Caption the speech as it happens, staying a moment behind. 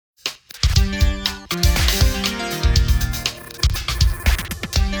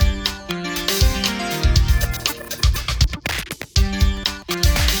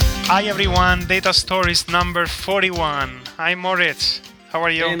Hi everyone, Data Stories number 41. I'm Moritz. How are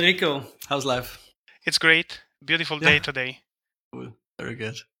you? Hey Enrico, how's life? It's great. Beautiful day today. Cool. Very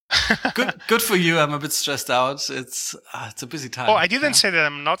good. Good for you. I'm a bit stressed out. It's a busy time. Oh, I didn't say that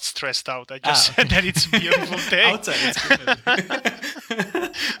I'm not stressed out. I just said that it's a beautiful day. Outside, it's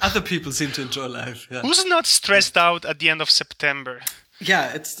good. Other people seem to enjoy life. Yeah. Who's not stressed out at the end of September?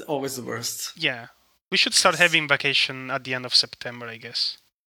 Yeah, it's always the worst. Yeah. We should start having vacation at the end of September, I guess.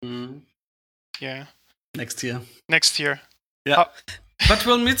 Mm. Yeah. Next year. Yeah. But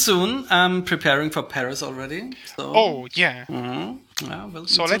we'll meet soon. I'm preparing for Paris already. So. Oh, yeah. Mm-hmm. Yeah,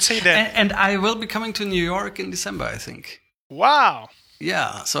 so let's say that. And I will be coming to New York in December, I think. Wow.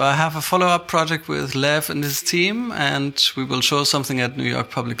 Yeah, so I have a follow-up project with Lev and his team, and we will show something at New York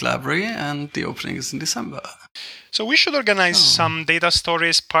Public Library, and the opening is in December. So we should organize some data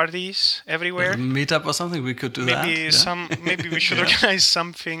stories parties everywhere. A meetup or something, we could do that. Maybe we should organize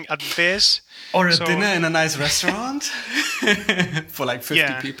something at this. Or a dinner in a nice restaurant for like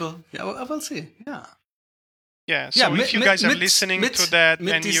 50 people. Yeah, I will see. Yeah. Yeah, so if you guys are listening to that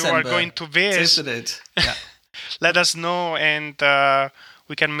and you are going to visit, let us know, and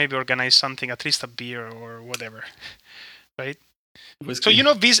we can maybe organize something, at least a beer or whatever, right? Whiskey. So you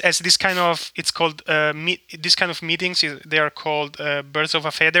know, this kind of, it's called this kind of meetings. They are called birds of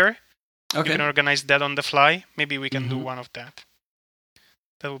a feather. Okay. You can organize that on the fly. Maybe we can do one of that.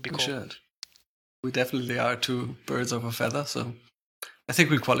 That would be cool. We should. We definitely are two birds of a feather, so I think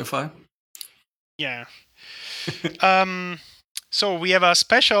we qualify. Yeah. So we have a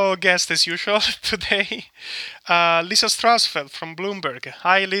special guest as usual today, Lisa Strausfeld from Bloomberg.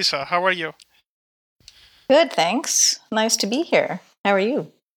 Hi, Lisa. How are you? Good, thanks. Nice to be here. How are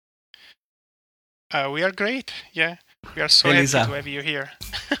you? We are great. Yeah, we are so happy to have you here.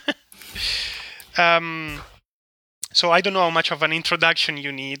 So I don't know how much of an introduction you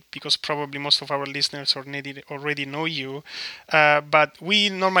need, because probably most of our listeners already know you. But we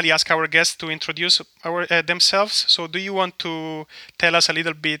normally ask our guests to introduce themselves. So do you want to tell us a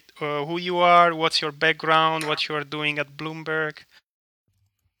little bit who you are, what's your background, what you are doing at Bloomberg?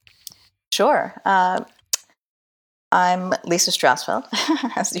 Sure. I'm Lisa Strausfeld,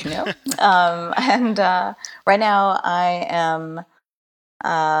 as you know. And right now I am...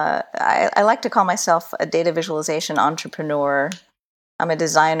 I like to call myself a data visualization entrepreneur. I'm a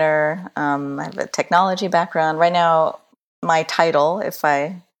designer. I have a technology background. Right now, my title, if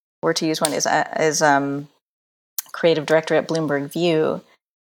I were to use one, is creative director at Bloomberg View.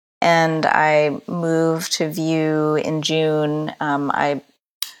 And I moved to View in June. I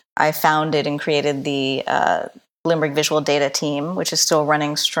founded and created the Bloomberg Visual Data team, which is still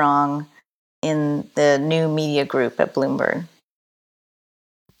running strong in the new media group at Bloomberg.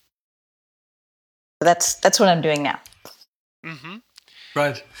 That's what I'm doing now. Mm-hmm.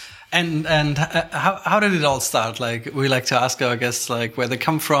 Right. And how did it all start? Like, we like to ask our guests like where they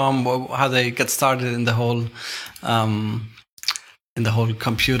come from, how they get started in the whole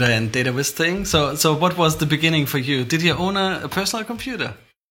computer and data viz thing. So what was the beginning for you? Did you own a personal computer?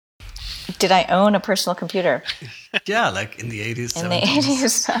 Did I own a personal computer? Yeah, like in the 80s. In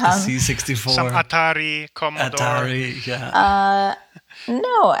 70s. The 80s. C64. Some Atari, Commodore. Atari, yeah.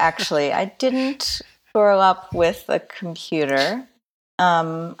 No, actually, I didn't grow up with a computer.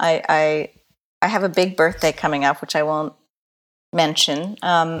 I have a big birthday coming up, which I won't mention.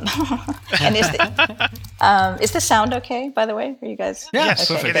 And is the sound okay, by the way, for you guys? Yeah, yes,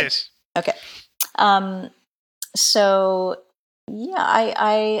 okay, it is. Okay. So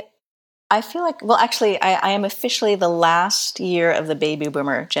yeah, I feel like, well, actually, I am officially the last year of the baby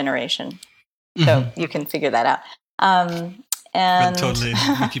boomer generation. So you can figure that out. And totally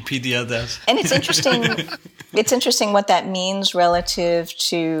Wikipedia that. And it's interesting. It's interesting what that means relative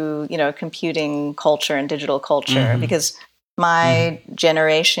to, computing culture and digital culture, because my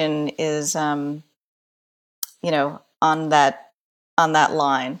generation is, on that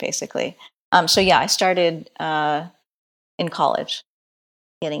line basically. So yeah, I started in college,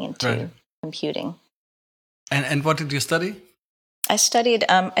 getting into computing. And what did you study? I studied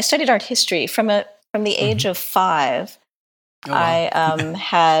art history from the age of 5. Oh, wow. I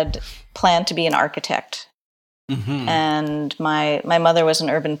had planned to be an architect, and my mother was an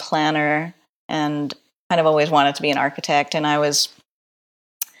urban planner and kind of always wanted to be an architect. And I was,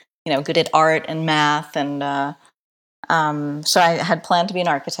 good at art and math, and so I had planned to be an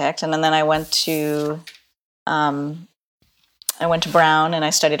architect. And then I went to Brown and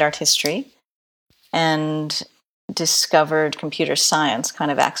I studied art history, and discovered computer science kind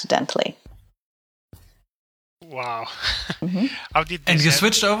of accidentally. Wow. Mm-hmm. How did and you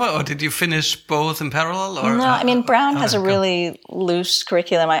switched over, or did you finish both in parallel? Or no, I mean, Brown has a really loose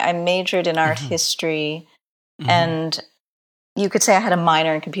curriculum. I majored in art history, and you could say I had a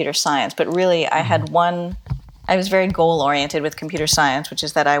minor in computer science, but really I had I was very goal-oriented with computer science, which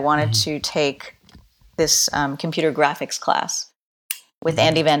is that I wanted to take this computer graphics class with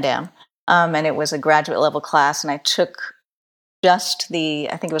Andy Van Dam. And it was a graduate level class, and I took just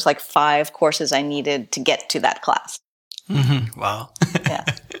I think it was like 5 courses I needed to get to that class. Wow. Yeah.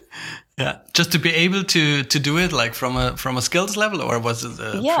 Yeah. Just to be able to do it like from a skills level, or was it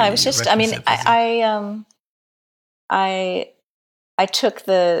I was just, I mean, I took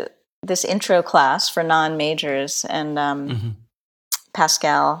this intro class for non-majors and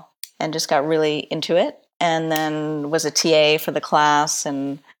Pascal, and just got really into it, and then was a TA for the class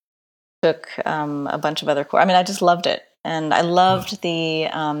and took a bunch of other courses. I mean, I just loved it. And I loved the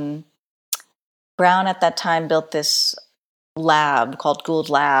Brown at that time built this lab called Gould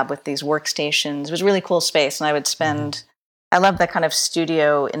Lab with these workstations. It was a really cool space, and I would spend. I loved that kind of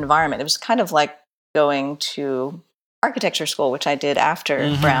studio environment. It was kind of like going to architecture school, which I did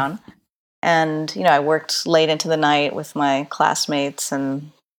after Brown. And I worked late into the night with my classmates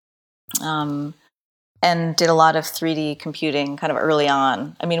and did a lot of 3D computing kind of early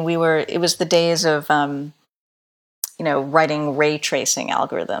on. I mean, it was the days of writing ray tracing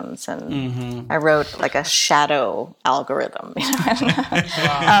algorithms, and I wrote like a shadow algorithm.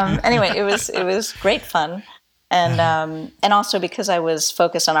 Anyway, it was great fun, and also because I was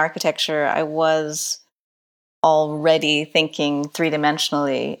focused on architecture, I was already thinking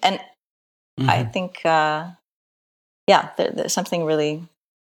 3-dimensionally, and I think something really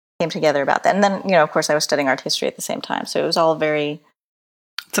came together about that. And then of course I was studying art history at the same time, so it was all very.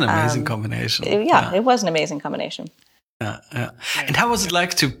 It's an amazing combination. It was an amazing combination. Yeah. And how was it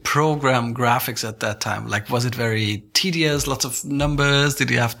like to program graphics at that time? Like, was it very tedious, lots of numbers? Did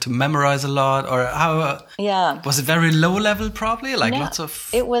you have to memorize a lot, or how? Was it very low level? Probably like lots of.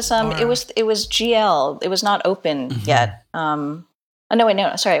 It was it was GL. It was not open yet. Oh no, wait,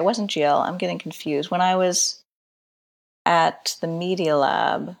 no, sorry, it wasn't GL. I'm getting confused. When I was at the Media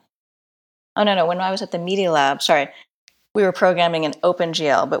Lab. Oh no, when I was at the Media Lab, sorry, we were programming in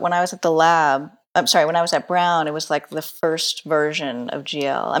OpenGL. But when I was at the lab. When I was at Brown, it was like the first version of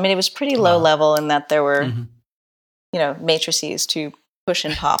GL. I mean, it was pretty low level in that there were, matrices to push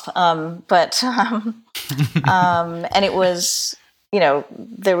and pop. And it was, we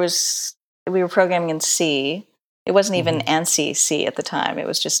were programming in C. It wasn't even ANSI C at the time. It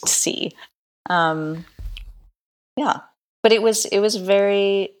was just C. But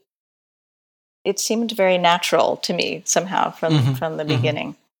it seemed very natural to me somehow from the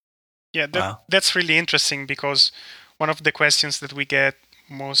beginning. Yeah, that's really interesting, because one of the questions that we get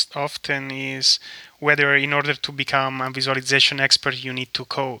most often is whether in order to become a visualization expert you need to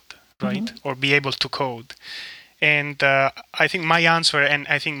code, right? Or be able to code. And I think my answer, and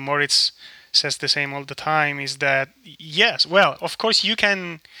I think Moritz says the same all the time, is that yes, well, of course you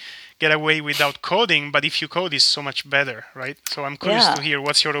can get away without coding, but if you code, it's so much better, right? So I'm curious to hear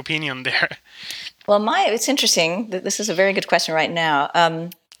what's your opinion there. Well, it's interesting. This is a very good question right now.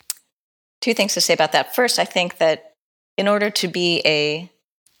 2 things to say about that. First, I think that in order to be a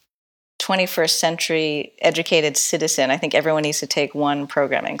 21st century educated citizen, I think everyone needs to take one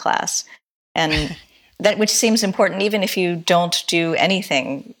programming class. And that, which seems important, even if you don't do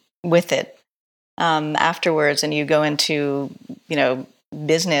anything with it afterwards, and you go into,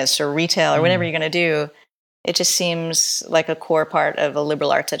 business or retail or whatever you're going to do, it just seems like a core part of a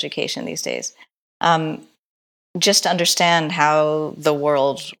liberal arts education these days. Just to understand how the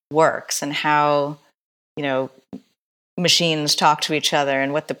world works and how, machines talk to each other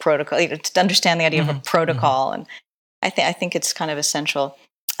and what the protocol, to understand the idea of a protocol. And I think it's kind of essential.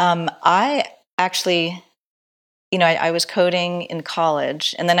 I actually, I was coding in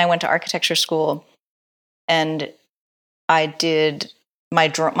college, and then I went to architecture school, and I did I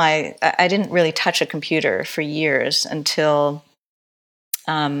didn't really touch a computer for years until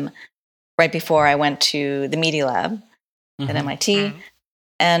right before I went to the Media Lab at MIT.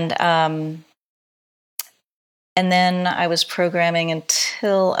 And then I was programming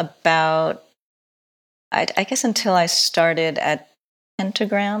until about, I guess until I started at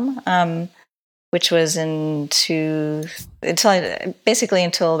Pentagram, which was until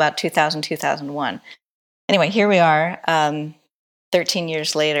about 2000, 2001. Anyway, here we are, 13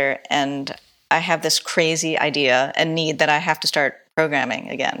 years later, and I have this crazy idea and need that I have to start programming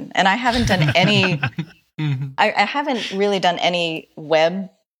again. And I haven't done any, I haven't really done any web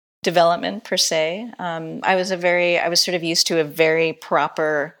development per se. I was sort of used to a very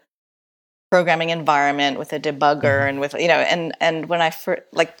proper programming environment with a debugger and with, and when I first,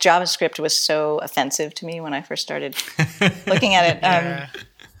 like JavaScript was so offensive to me when I first started looking at it.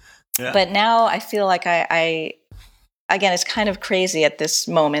 But now I feel like I again, it's kind of crazy at this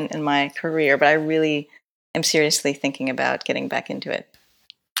moment in my career, but I really am seriously thinking about getting back into it.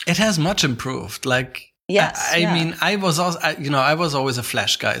 It has much improved. Like, yes, I mean, I was also, I was always a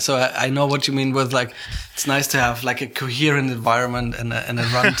Flash guy, so I know what you mean with like, it's nice to have like a coherent environment and a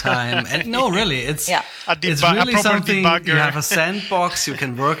runtime. And no, really, it's really something. Debugger. You have a sandbox you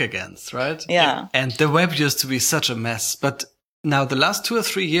can work against, right? Yeah. And the web used to be such a mess, but now the last 2 or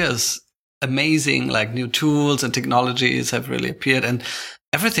 3 years, amazing like new tools and technologies have really appeared, and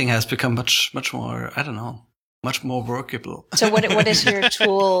everything has become much more, I don't know, much more workable. So what is your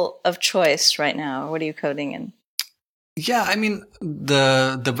tool of choice right now? What are you coding in? Yeah, I mean,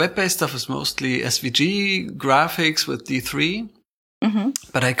 the web-based stuff is mostly SVG graphics with D3. Mm-hmm.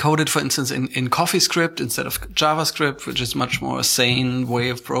 But I coded, for instance, in CoffeeScript instead of JavaScript, which is much more a sane way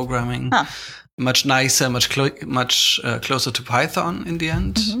of programming. Huh. Much nicer, much closer to Python in the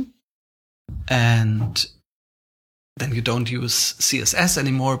end. Mm-hmm. And then you don't use CSS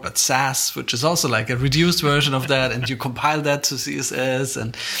anymore, but Sass, which is also like a reduced version of that. And you compile that to CSS,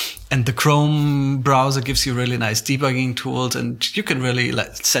 and the Chrome browser gives you really nice debugging tools, and you can really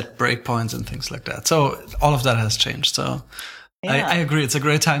like set breakpoints and things like that. So all of that has changed. So I agree. It's a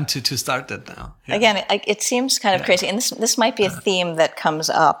great time to start that now. Yeah. Again, it seems kind of crazy. And this might be a theme that comes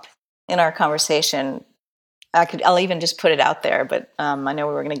up in our conversation. I'll even just put it out there, but I know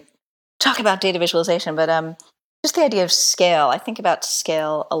we were going to talk about data visualization, but just the idea of scale. I think about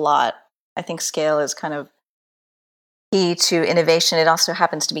scale a lot. I think scale is kind of key to innovation. It also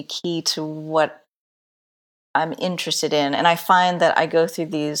happens to be key to what I'm interested in. And I find that I go through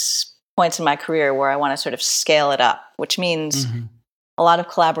these points in my career where I want to sort of scale it up, which means a lot of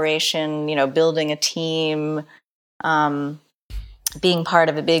collaboration, building a team, being part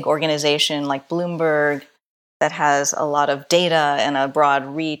of a big organization like Bloomberg that has a lot of data and a broad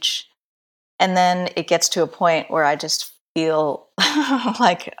reach. And then it gets to a point where I just feel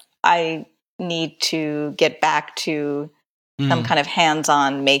like I need to get back to some kind of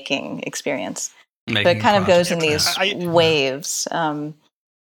hands-on making experience. But it kind of goes in these waves.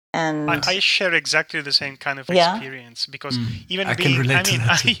 And I share exactly the same kind of experience because even I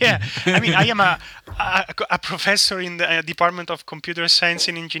am a professor in the Department of Computer Science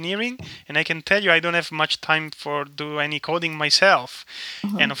and Engineering, and I can tell you I don't have much time for do any coding myself.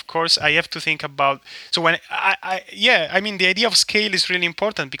 And of course I have to think about, so when the idea of scale is really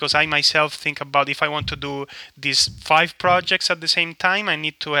important because I myself think about if I want to do these 5 projects at the same time, I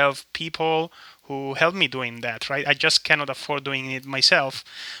need to have people who help me doing that, right? I just cannot afford doing it myself.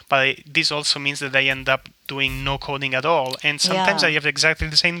 But this also means that I end up doing no coding at all. And sometimes I have exactly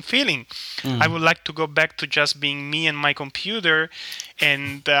the same feeling. I would like to go back to just being me and my computer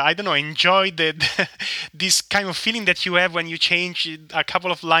and, enjoy this kind of feeling that you have when you change a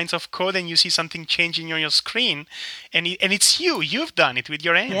couple of lines of code and you see something changing on your screen. And it's you've done it with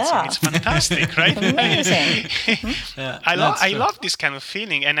your hands. Yeah. And it's fantastic, right? Amazing. I love this kind of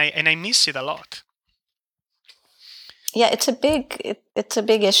feeling and I miss it a lot. Yeah, it's a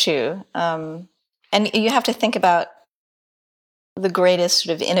big issue. And you have to think about the greatest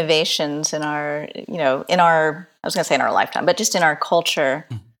sort of innovations in our lifetime, but just in our culture.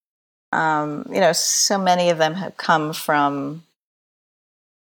 So many of them have come from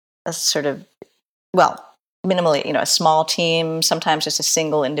a sort of, minimally, a small team, sometimes just a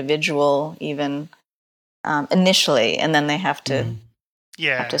single individual, even initially, and then they have to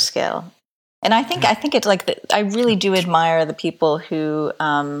scale. And I think it's like I really do admire the people who,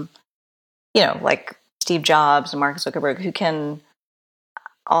 like Steve Jobs and Mark Zuckerberg, who can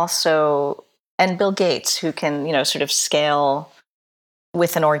also, and Bill Gates, who can, sort of scale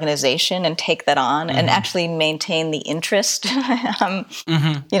with an organization and take that on and actually maintain the interest, as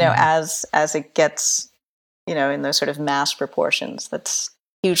it gets, in those sort of mass proportions. That's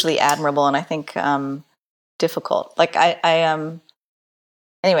hugely admirable and I think difficult. Like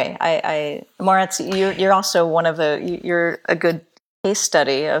Anyway, Moritz, you're also you're a good case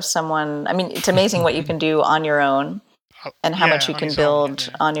study of someone. I mean, it's amazing what you can do on your own and how much you can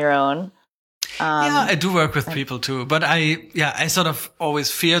build on your own. I do work with people too, but I sort of always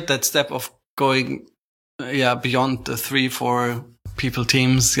feared that step of going, beyond the 3-4 people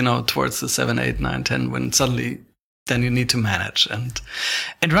teams, towards the 7, 8, 9, 10, when suddenly then you need to manage. And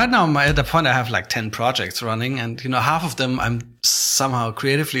right now I'm at the point I have like 10 projects running and, half of them I'm somehow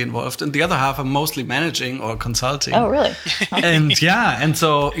creatively involved and the other half I'm mostly managing or consulting. Oh, really? And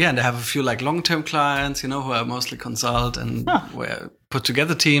and I have a few like long-term clients, who I mostly consult and where put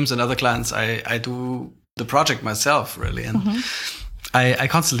together teams, and other clients I do the project myself, really. And I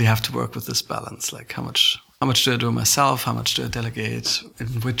constantly have to work with this balance, like how much do I do myself? How much do I delegate? In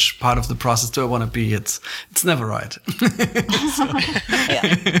which part of the process do I want to be? It's never right.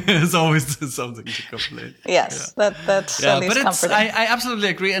 It's always something to complain. Yes, that's at least comforting. I absolutely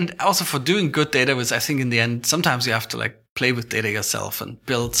agree. And also for doing good data I think in the end, sometimes you have to like play with data yourself and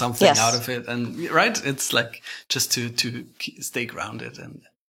build something out of it. And right, it's like just to stay grounded. And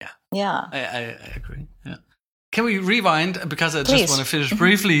I agree. Yeah. Can we rewind, because I just want to finish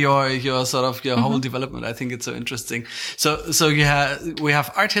briefly your sort of your whole development. I think it's so interesting. So we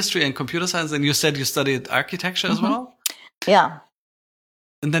have art history and computer science, and you said you studied architecture as well. Yeah.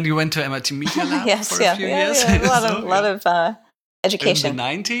 And then you went to MIT Media Lab for a few years. Yeah. A lot of education. In the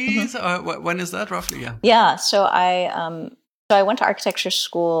 90s, or when is that roughly? Yeah. Yeah. So I went to architecture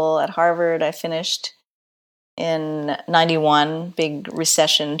school at Harvard. I finished in 91, big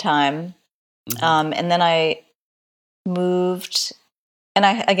recession time, and then I moved, and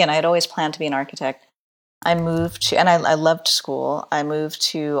I had always planned to be an architect. I moved to, and I loved school. I moved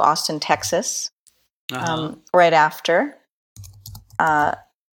to Austin, Texas, right after.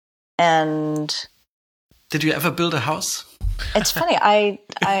 And did you ever build a house? It's funny. I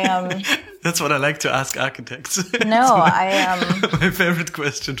That's what I like to ask architects. No, my favorite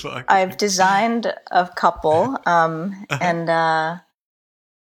question for architects. I've designed a couple, and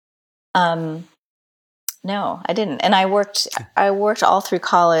no, I didn't. And I worked all through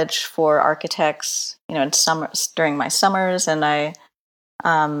college for architects, in during my summers, and I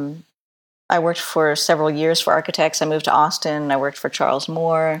worked for several years for architects. I moved to Austin. I worked for Charles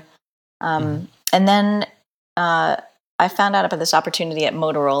Moore. And then I found out about this opportunity at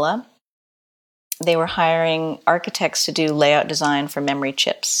Motorola. They were hiring architects to do layout design for memory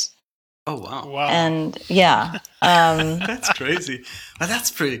chips. Oh, wow. And that's crazy. Well,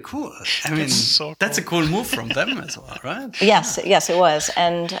 that's pretty cool. I mean, that's a cool move from them as well, right? Yes, it was.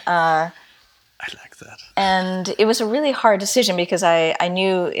 And I like that. And it was a really hard decision, because I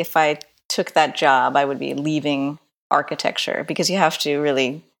knew if I took that job, I would be leaving architecture, because you have to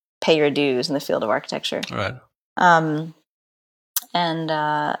really pay your dues in the field of architecture. Right. And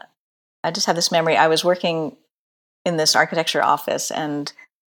I just have this memory. I was working in this architecture office, and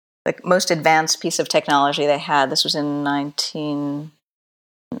the most advanced piece of technology they had, this was in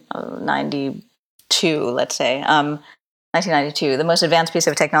 1992, let's say, 1992. The most advanced piece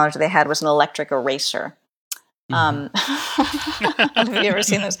of technology they had was an electric eraser. Have you ever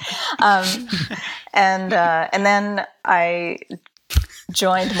seen this? And then I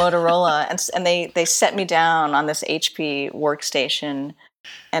joined Motorola, and they set me down on this HP workstation,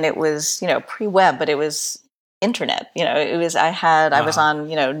 and it was, pre-web, but it was internet. I was on,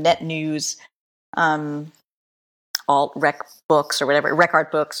 Net News, alt rec books or whatever, rec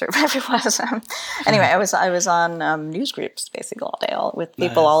art books or whatever it was. Anyway, I was on news groups basically all day, with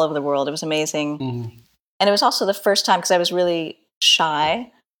people all over the world. It was amazing. And it was also the first time, because I was really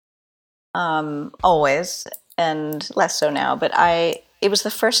shy, always, and less so now, but it was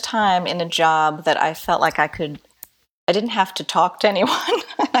the first time in a job that I felt like I didn't have to talk to anyone.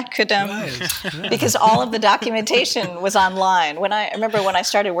 I could, because all of the documentation was online. I remember when I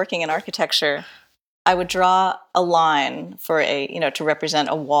started working in architecture, I would draw a line for to represent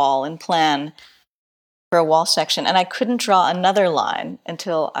a wall and plan for a wall section, and I couldn't draw another line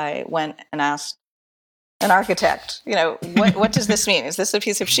until I went and asked an architect, what does this mean? Is this a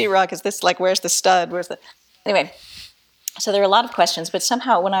piece of sheetrock? Is this where's the stud? Anyway, so there were a lot of questions, but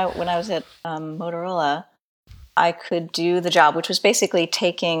somehow when I was at Motorola, I could do the job, which was basically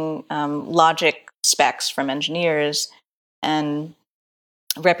taking logic specs from engineers and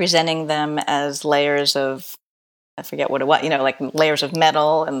representing them as layers of, I forget what it was, like layers of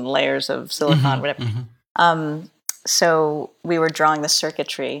metal and layers of silicon, whatever. So we were drawing the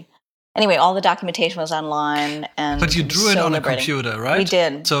circuitry. Anyway, all the documentation was online, but you drew it on a computer, right? We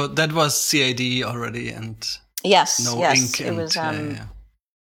did. So that was CAD already, and yes, ink. It was,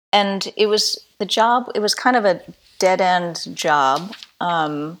 and it was the job. It was kind of a dead end job,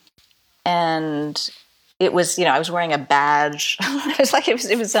 and it was. I was wearing a badge.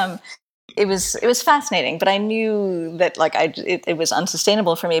 It was fascinating, but I knew that it was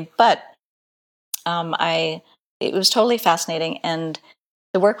unsustainable for me. But it was totally fascinating, and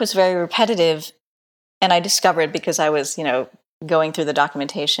the work was very repetitive, and I discovered, because I was, going through the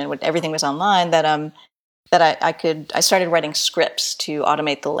documentation, when everything was online, that I started writing scripts to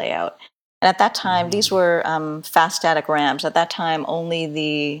automate the layout. And at that time, these were fast static RAMs. At that time, only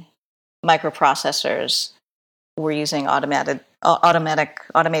the microprocessors were using automated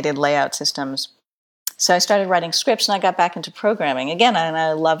layout systems. so I started writing scripts, and I got back into programming again, and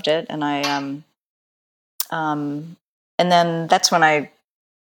I loved it. And and then that's when I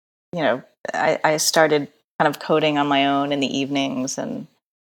started kind of coding on my own in the evenings, and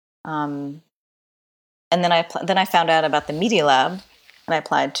then I found out about the Media Lab, and I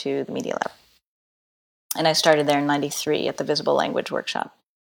applied to the Media Lab, and I started there in '93 at the Visible Language Workshop.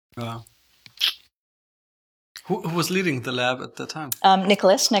 Wow. Who was leading the lab at the time?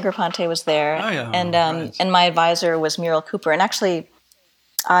 Nicholas Negroponte was there, and right. And my advisor was Muriel Cooper. And actually,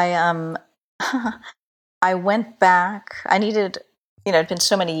 I went back. I needed, it'd been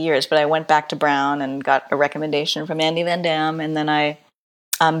so many years, but I went back to Brown and got a recommendation from Andy Van Dam, and then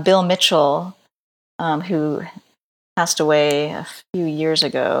Bill Mitchell, who passed away a few years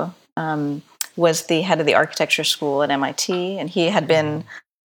ago, was the head of the architecture school at MIT, and he had been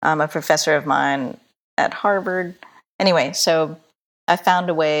a professor of mine at Harvard. Anyway, so I found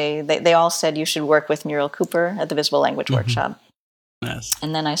a way. They all said you should work with Muriel Cooper at the Visible Language Workshop. Yes.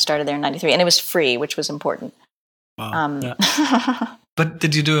 And then I started there in '93, and it was free, which was important. Wow. But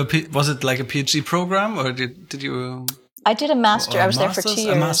did you was it like a PhD program, or did you? I did a master. I was there for 2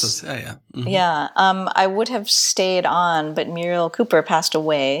 years. A master's, yeah. Mm-hmm. Yeah. I would have stayed on, but Muriel Cooper passed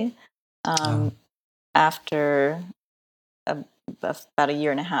away after about a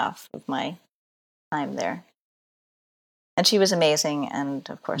year and a half of my time there. And she was amazing, and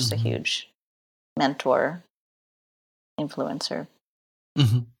of course a huge mentor, influencer.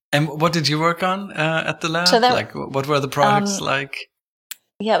 Mm-hmm. And what did you work on at the lab? What were the projects like?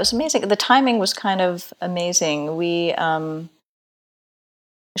 Yeah, it was amazing. The timing was kind of amazing. We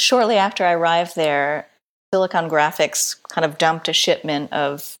shortly after I arrived there, Silicon Graphics kind of dumped a shipment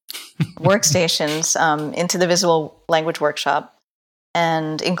of workstations into the Visible Language Workshop,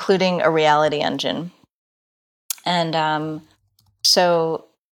 and including a reality engine. And so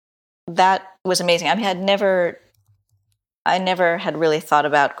that was amazing. I mean, I never had really thought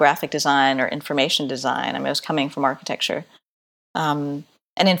about graphic design or information design. I mean, I was coming from architecture.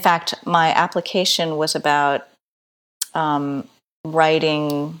 And in fact, my application was about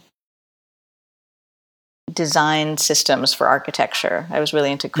writing design systems for architecture. I was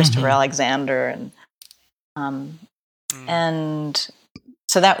really into Christopher Alexander, and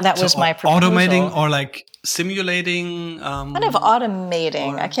so that was my proposal. Automating or like simulating? Kind of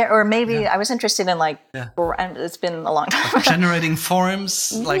automating. I was interested in it's been a long time. Generating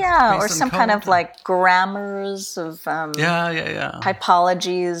forms? Or some kind of like grammars of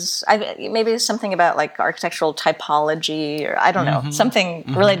typologies. Maybe something about like architectural typology, or I don't know, something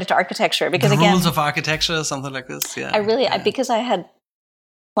related to architecture. Because the rules of architecture, something like this. Yeah. Because I had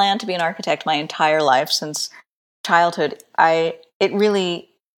planned to be an architect my entire life since childhood, it really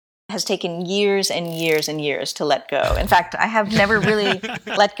has taken years and years and years to let go. In fact, I have never really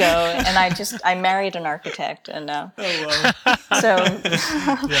let go, and I married an architect, and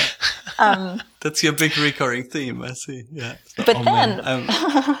that's your big recurring theme, I see. Yeah. So, but then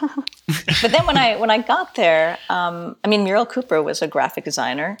when I got there, Muriel Cooper was a graphic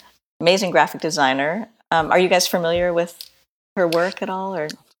designer, amazing graphic designer. Are you guys familiar with her work at all, or?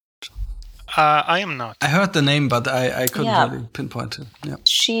 I am not. I heard the name, but I couldn't really pinpoint it. Yeah.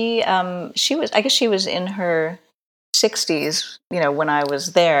 She was, I guess she was in her 60s, when I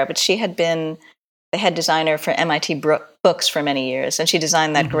was there, but she had been the head designer for MIT Books for many years, and she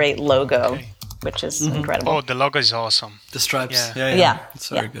designed that great logo, which is incredible. Oh, the logo is awesome. The stripes. Yeah. It's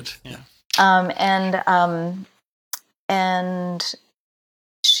very good. Yeah. And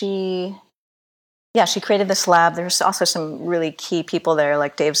she created this lab. There's also some really key people there,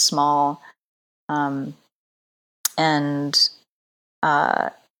 like Dave Small, and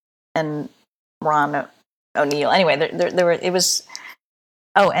Ron O'Neill. Anyway, there were. It was.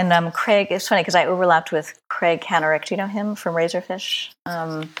 Oh, and Craig. It's funny because I overlapped with Craig Hanerick. Do you know him from Razorfish?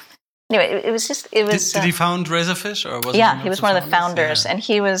 Anyway, it was just. It was. Did he found Razorfish, or was? Yeah, he was one of the founders, and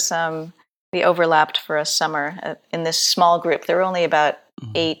he was. We overlapped for a summer in this small group. There were only about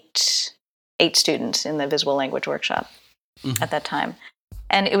eight students in the Visible Language Workshop at that time.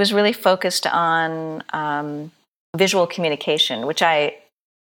 And it was really focused on visual communication, which I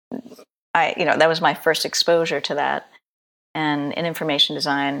that was my first exposure to that, and in information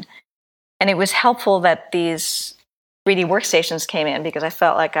design. And it was helpful that these 3D workstations came in, because I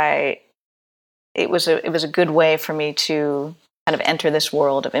felt like it was a good way for me to kind of enter this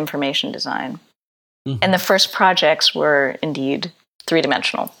world of information design. And the first projects were indeed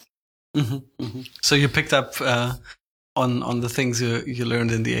three-dimensional. So you picked up on the things you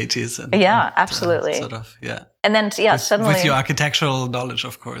learned in the 80s. Absolutely. And then suddenly with your architectural knowledge,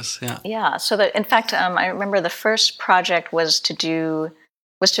 of course. Yeah. So that, in fact, I remember the first project was to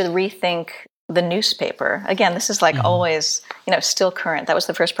rethink the newspaper. Again, this is like always, still current. That was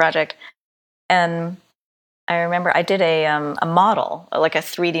the first project. And I remember I did a model, like a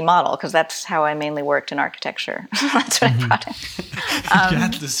 3D model, because that's how I mainly worked in architecture. That's what I brought in. You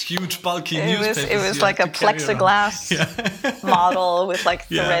had this huge, bulky newspaper. It was like a plexiglass model with like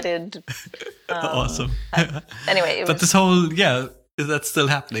threaded. Awesome. Anyway, this whole, that's still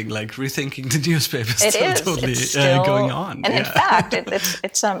happening, like rethinking the newspaper is totally going on. And in fact,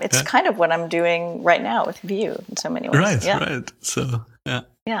 it's kind of what I'm doing right now with Vue in so many ways. Right. So, yeah.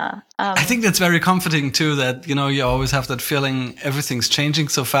 I think that's very comforting too, that, you always have that feeling everything's changing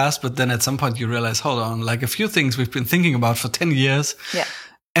so fast, but then at some point you realize, hold on, like a few things we've been thinking about for 10 years. Yeah.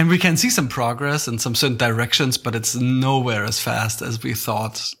 And we can see some progress in some certain directions, but it's nowhere as fast as we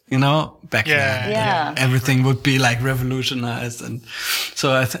thought, back then. Yeah. Everything would be like revolutionized. And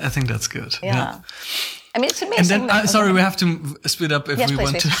so I think that's good. Yeah. I mean, it's amazing. And then, sorry, we have to speed up if we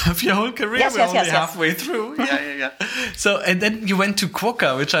want to have your whole career. We're only halfway through. Yeah. So, and then you went to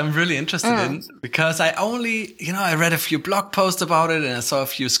Quokka, which I'm really interested in, because I only, I read a few blog posts about it and I saw a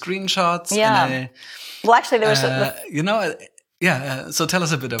few screenshots. Yeah. Well, actually, there was so tell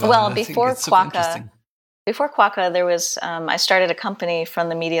us a bit about it. Well, before Quokka, there was, I started a company from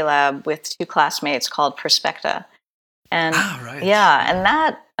the Media Lab with two classmates called Perspecta. And right. Yeah, and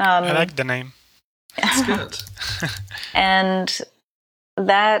that... I like the name. It's good. And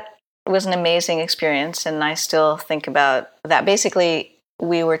that was an amazing experience, and I still think about that. Basically,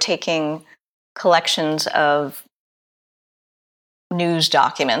 we were taking collections of news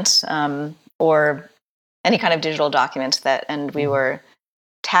documents or any kind of digital documents and we were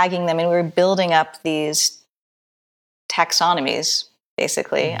tagging them, and we were building up these taxonomies,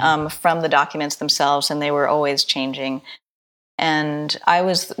 basically, from the documents themselves, and they were always changing. And I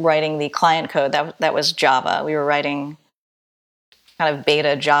was writing the client code. That was Java. We were writing kind of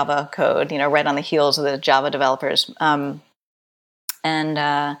beta Java code, right on the heels of the Java developers. And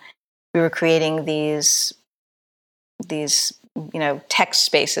we were creating these text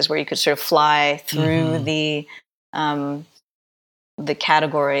spaces where you could sort of fly through the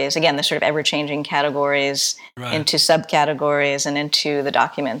categories, again, the sort of ever-changing categories into subcategories and into the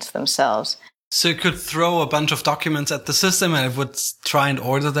documents themselves. So you could throw a bunch of documents at the system and it would try and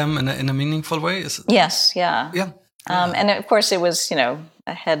order them in a meaningful way? Yes, yeah. Yeah. And of course it was,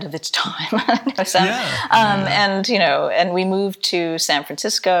 ahead of its time. And we moved to San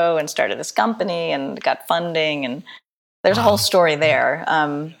Francisco and started this company and got funding, and there's a whole story there.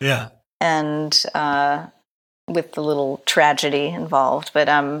 And with the little tragedy involved. But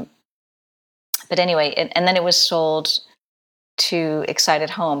anyway, and then it was sold to Excite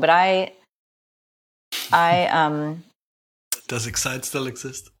 @Home. But I does Excite still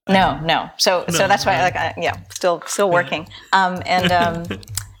exist? No. So that's why, still working. But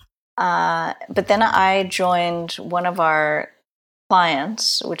then I joined one of our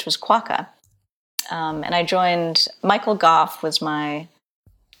clients, which was Quokka, and I joined. Michael Goff was my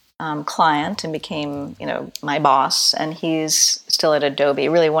client and became, my boss, and he's still at Adobe.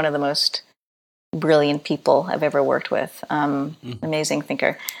 Really, one of the most brilliant people I've ever worked with. Amazing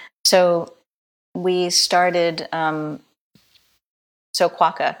thinker. So we started.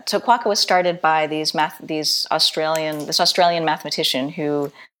 Quokka was started by this Australian mathematician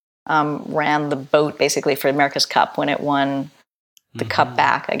who ran the boat basically for America's Cup when it won the cup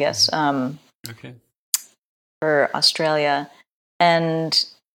back, I guess. For Australia, and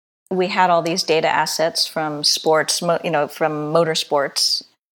we had all these data assets from sports, from motorsports,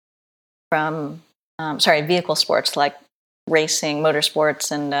 from vehicle sports like racing,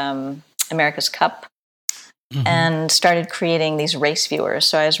 motorsports, and America's Cup. And started creating these race viewers.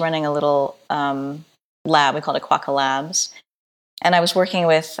 So I was running a little lab. We called it Quokka Labs. And I was working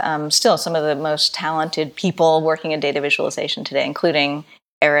with still some of the most talented people working in data visualization today, including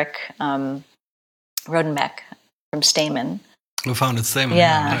Eric Rodenbeck from Stamen. Who founded Stamen.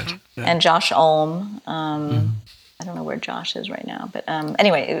 Yeah. Right. And Josh Ulm. I don't know where Josh is right now. But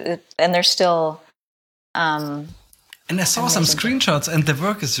anyway, and they're still... And I saw some screenshots, and the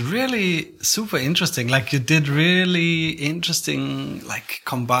work is really super interesting. Like, you did really interesting, like,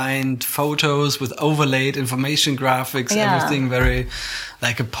 combined photos with overlaid information graphics, everything very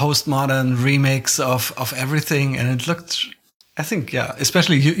like a postmodern remix of everything. And it looked, I think,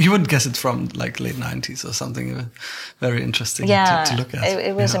 especially you wouldn't guess it from like late 90s or something. Very interesting to look at.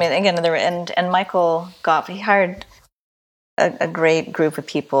 It was amazing. Again, and Michael Goff, he hired a great group of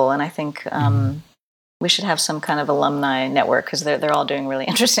people, and I think... we should have some kind of alumni network because they're all doing really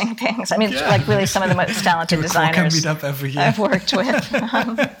interesting things. I mean, like really some of the most talented designers meet up every year. I've worked with.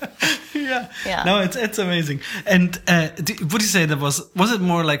 Yeah. No, it's amazing. And would you say that was it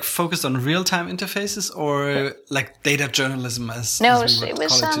more like focused on real-time interfaces or like data journalism as we would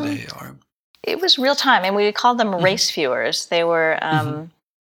call it today? Or it was real time, and we would call them race viewers. They were.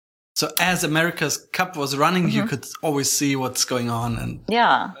 So as America's Cup was running, you could always see what's going on, and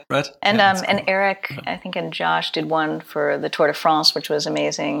right. And and Eric, I think, and Josh did one for the Tour de France, which was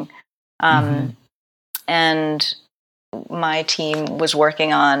amazing. And my team was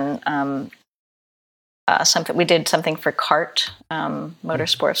working on something. We did something for kart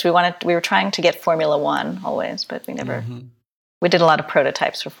motorsports. We were trying to get Formula One always, but we never. We did a lot of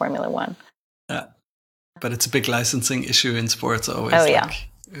prototypes for Formula One. Yeah, but it's a big licensing issue in sports always. Oh yeah.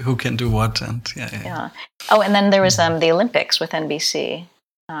 Who can do what, and Oh, and then there was the Olympics with NBC,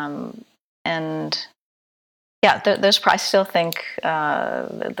 and those. I still think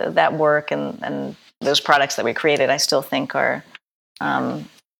that work and those products that we created, I still think are, some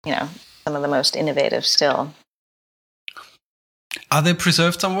of the most innovative still. Are they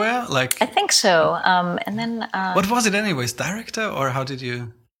preserved somewhere? Like I think so. And then what was it anyways? Director, or how did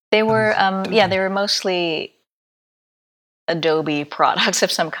you? They were they were mostly Adobe products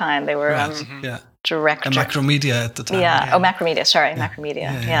of some kind. They were Director. And Macromedia at the time. Macromedia. Sorry,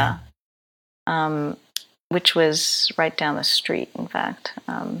 Macromedia. Which was right down the street, in fact,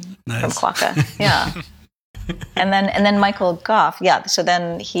 from Quokka. Yeah. and then Michael Goff. Yeah. So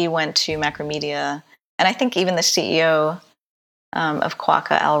then he went to Macromedia, and I think even the CEO of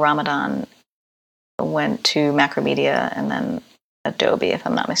Quokka, Al Ramadan, went to Macromedia and then Adobe, if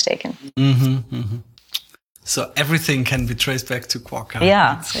I'm not mistaken. So everything can be traced back to Quokka.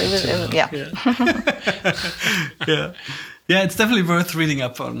 Yeah, yeah. It's definitely worth reading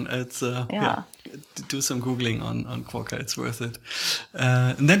up on. It's do some Googling on Quokka. It's worth it.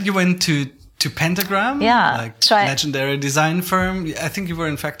 And then you went to Pentagram, legendary design firm. I think you were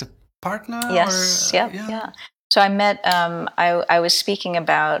in fact a partner. Yes, yeah. So I met. I was speaking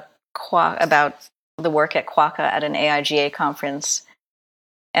about the work at Quokka at an AIGA conference.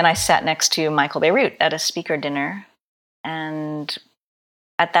 And I sat next to Michael Bierut at a speaker dinner. And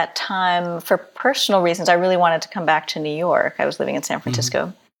at that time, for personal reasons, I really wanted to come back to New York. I was living in San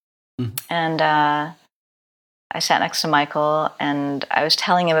Francisco. And I sat next to Michael, and I was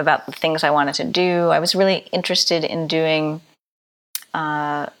telling him about the things I wanted to do. I was really interested in doing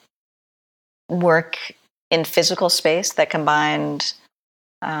work in physical space that combined,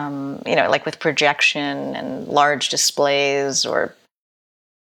 like with projection and large displays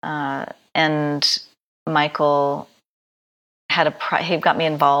and Michael he got me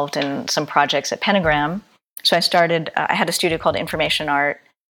involved in some projects at Pentagram. So I started, I had a studio called Information Art,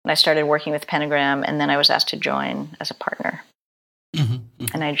 and I started working with Pentagram, and then I was asked to join as a partner.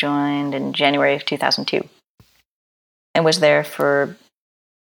 And I joined in January of 2002 and was there for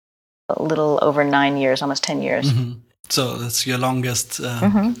a little over 9 years, almost 10 years. So that's your longest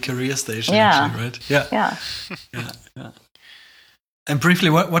career station, actually, right? Yeah. And briefly,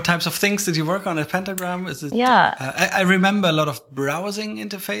 what types of things did you work on at Pentagram? Is it? I remember a lot of browsing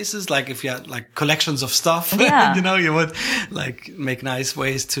interfaces. Like if you had like collections of stuff, you would like make nice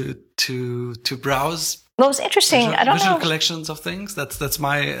ways to browse. Well, it was interesting. I don't know. Collections of things. That's at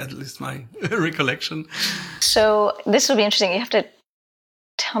least my recollection. So this will be interesting. You have to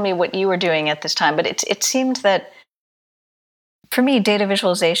tell me what you were doing at this time. But it seemed that for me, data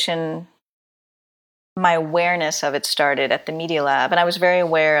visualization, my awareness of it started at the Media Lab, and I was very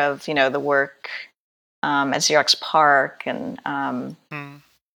aware of the work at Xerox PARC and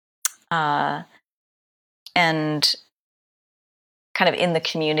kind of in the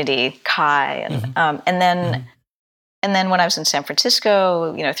community, Kai, and then when I was in San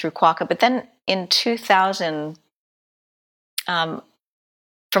Francisco, through Quokka. But then in 2000, from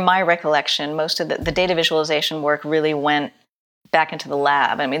my recollection, most of the data visualization work really went back into the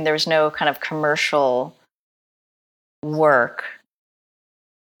lab. I mean, there was no kind of commercial work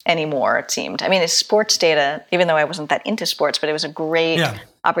anymore, it seemed. I mean, it's sports data, even though I wasn't that into sports, but it was a great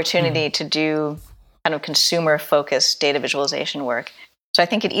opportunity to do kind of consumer-focused data visualization work. So I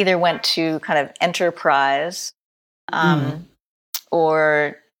think it either went to kind of enterprise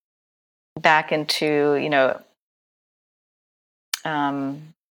or back into,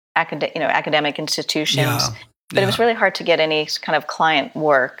 academic institutions. But it was really hard to get any kind of client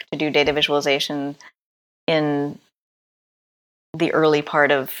work to do data visualization in the early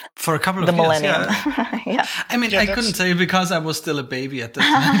part of for a couple of the millennium. I mean, I couldn't tell you because I was still a baby at the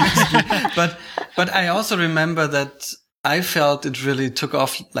time. but I also remember that I felt it really took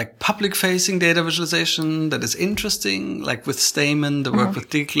off, like public-facing data visualization that is interesting, like with Stamen, the work with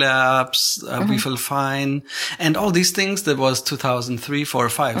DigLabs, We Feel Fine, and all these things. That was 2003, 4, or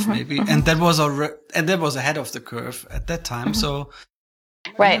 5, maybe, and that was ahead of the curve at that time. So,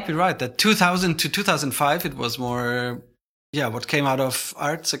 right, you might be right that 2000 to 2005, it was more, what came out of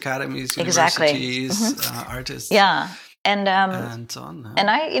arts academies, universities, artists, and so on. And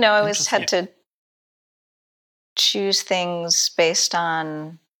I always had to choose things based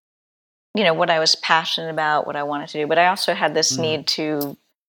on, what I was passionate about, what I wanted to do. But I also had this need to,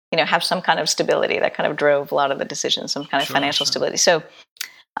 have some kind of stability that kind of drove a lot of the decisions, some kind of financial stability. So,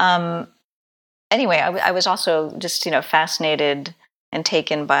 anyway, I was also just, fascinated and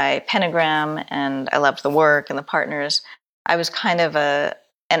taken by Pentagram, and I loved the work and the partners. I was kind of an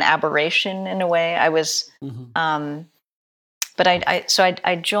aberration in a way. I was, but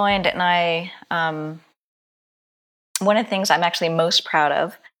I joined, and one of the things I'm actually most proud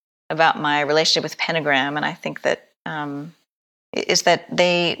of about my relationship with Pentagram, and I think that is that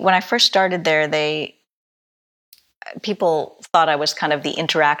when I first started there, people thought I was kind of the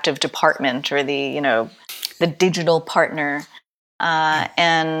interactive department or the digital partner,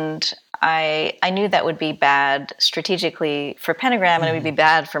 and I knew that would be bad strategically for Pentagram, and it would be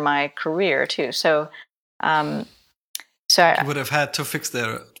bad for my career too. So, you would have had to fix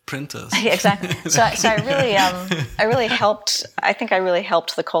their printers. Exactly. So I really helped. I think I really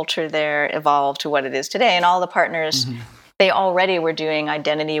helped the culture there evolve to what it is today. And all the partners, they already were doing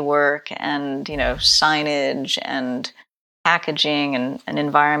identity work and signage and packaging and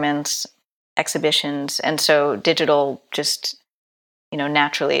environments, exhibitions, and so digital just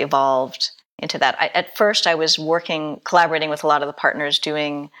naturally evolved into that. At first, I was collaborating with a lot of the partners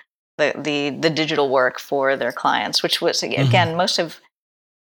doing the digital work for their clients, which was again most of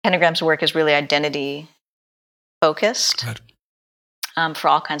Pentagram's work is really identity focused for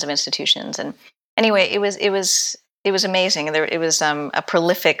all kinds of institutions. And anyway, it was amazing. It was a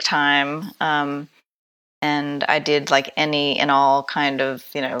prolific time, and I did like any and all kind of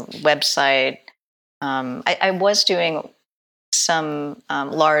website. I was doing some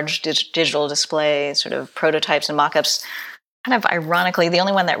large digital display sort of prototypes and mock-ups. Kind of ironically, the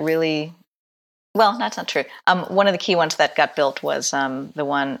only one that really, well, that's not true. One of the key ones that got built was the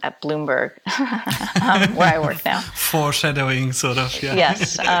one at Bloomberg, where I work now. Foreshadowing, sort of. Yeah.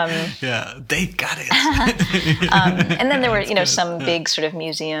 Yes. They got it. And then there were, some big sort of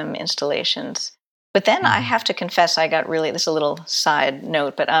museum installations. But then I have to confess, I got really, this is a little side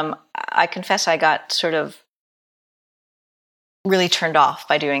note, but I confess I got sort of really turned off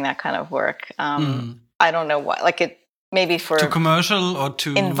by doing that kind of work. I don't know why, like it, maybe for too commercial or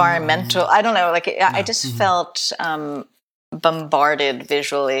too environmental. I don't know. Like I just felt bombarded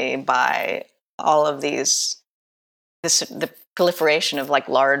visually by all of the proliferation of like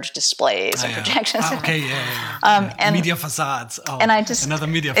large displays and projections. And media facades. And I just another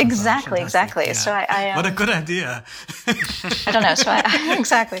media facade. Exactly. Yeah. So I what a good idea. I don't know. So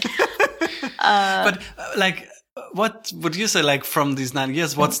exactly. But like. What would you say, like, from these 9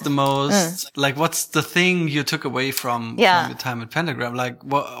 years, what's the most, like, what's the thing you took away from your time at Pentagram? Like,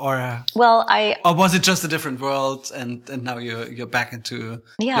 what, or was it just a different world and now you're back into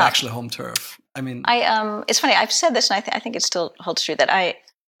your actual home turf? I mean, it's funny. I've said this, and I think it still holds true, that I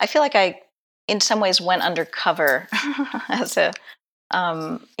feel like I, in some ways, went undercover as a,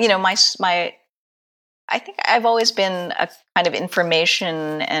 I think I've always been a kind of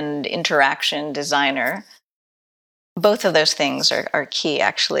information and interaction designer. Both of those things are key,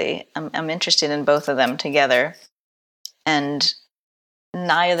 actually. I'm interested in both of them together, and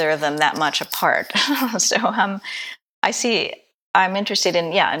neither of them that much apart. So I'm interested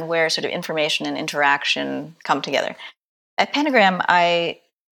in where sort of information and interaction come together. At Pentagram, I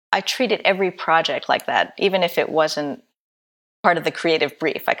treated every project like that, even if it wasn't part of the creative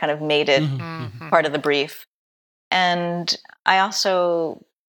brief. I kind of made it part of the brief. And I also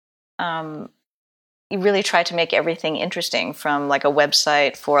really try to make everything interesting, from like a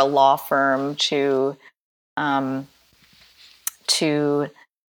website for a law firm to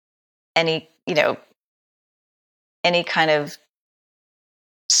any kind of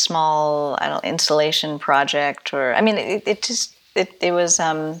small installation project, or it was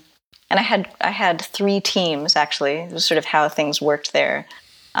and I had 3 teams actually. It was sort of how things worked there.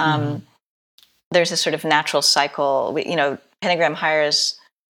 There's a sort of natural cycle. Pentagram hires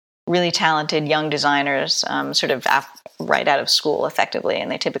really talented young designers sort of right out of school effectively, and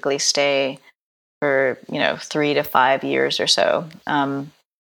they typically stay for 3 to 5 years or so.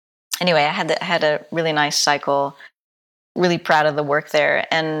 Anyway, I had a really nice cycle, really proud of the work there.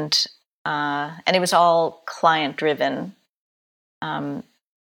 And and it was all client driven.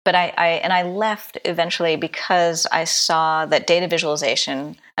 But I left eventually because I saw that data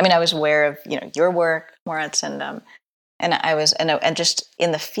visualization. I mean, I was aware of your work, Moritz, and I was and just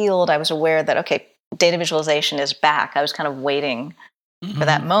in the field, I was aware that okay, data visualization is back. I was kind of waiting for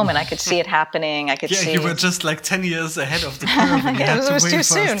that moment. I could see it happening. I could see. Yeah, you were just like 10 years ahead of the curve, and you had to wait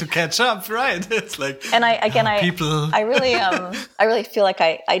for us to catch up, right? It's like, and I really feel like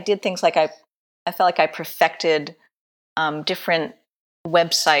I did things like I felt like I perfected different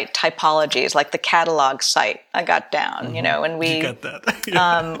website typologies, like the catalog site I got down, and we you got that.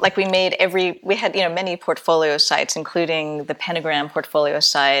 Yeah. like we had many portfolio sites, including the Pentagram portfolio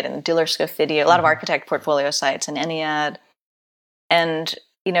site and Diller-Scoff Video, a lot of architect portfolio sites and Ennead. And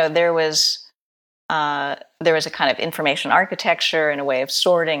there was a kind of information architecture and a way of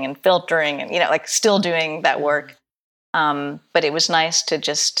sorting and filtering and like still doing that work. But it was nice to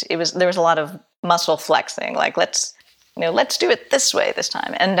there was a lot of muscle flexing, like let's do it this way this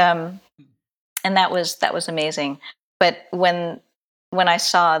time, and that was amazing. But when I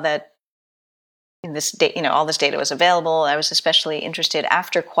saw that this all this data was available, I was especially interested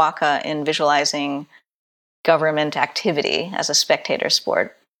after Quokka in visualizing government activity as a spectator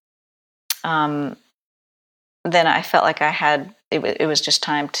sport. Then I felt like it was just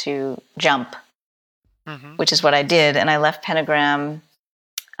time to jump, which is what I did, and I left Pentagram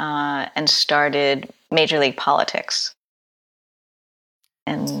and started Major League Politics.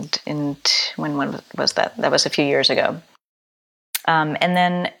 And when was that? That was a few years ago. And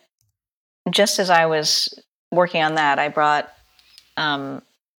then, just as I was working on that, I brought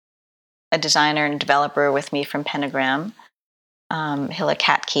a designer and developer with me from Pentagram, Hilla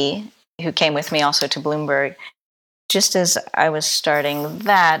Katke, who came with me also to Bloomberg. Just as I was starting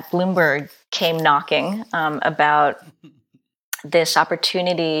that, Bloomberg came knocking about this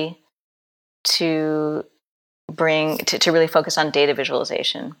opportunity to really focus on data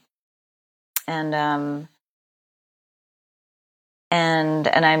visualization, and I'm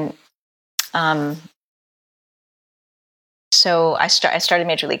so I started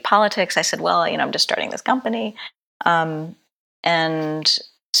Major League Politics. I said, well, I'm just starting this company, and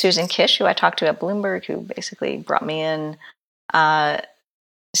Susan Kish, who I talked to at Bloomberg, who basically brought me in,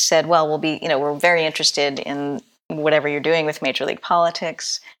 said, well, we're very interested in whatever you're doing with Major League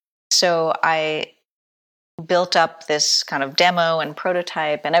Politics. So I built up this kind of demo and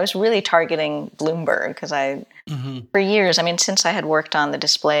prototype, and I was really targeting Bloomberg because for years, since I had worked on the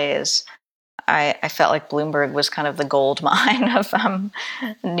displays, I felt like Bloomberg was kind of the gold mine of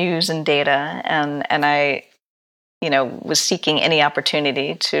news and data, and I, was seeking any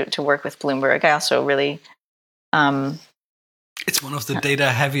opportunity to work with Bloomberg. I also really, it's one of the data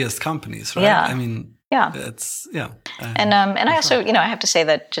heaviest companies, right? Yeah. Yeah, it's and I also, I have to say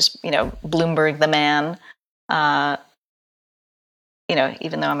that just Bloomberg, the man.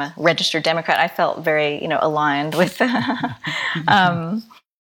 Even though I'm a registered Democrat, I felt very, aligned with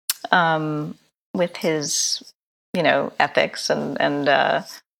with his, ethics, and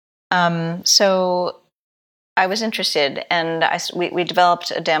so I was interested, and we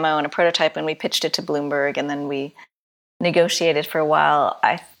developed a demo and a prototype, and we pitched it to Bloomberg, and then we negotiated for a while.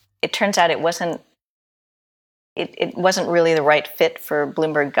 It turns out it wasn't really the right fit for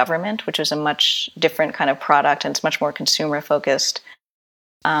Bloomberg Government, which was a much different kind of product, and it's much more consumer focused.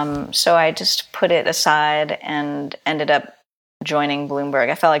 So I just put it aside and ended up joining Bloomberg.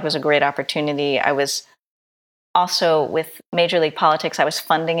 I felt like it was a great opportunity. I was also, with Major League Politics, I was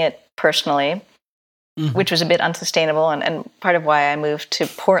funding it personally, which was a bit unsustainable, and part of why I moved to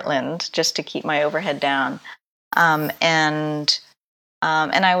Portland, just to keep my overhead down. And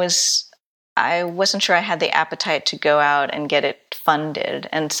I wasn't sure I had the appetite to go out and get it funded.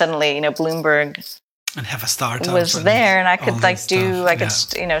 And suddenly, Bloomberg and have a startup was there, and I could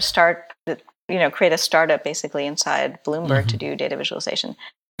start, create a startup basically inside Bloomberg to do data visualization.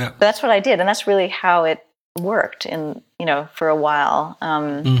 Yeah. But that's what I did, and that's really how it worked for a while.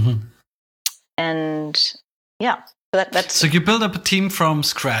 And yeah, that's. So you build up a team from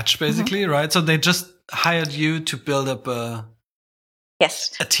scratch, basically, right? So they just hired you to build up a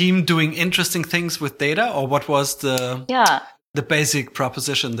team doing interesting things with data, or what was the basic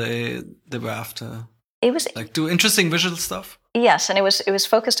proposition they were after? It was like do interesting visual stuff. Yes, and it was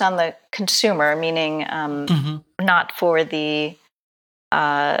focused on the consumer, meaning not for the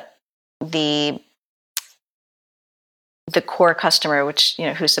core customer, which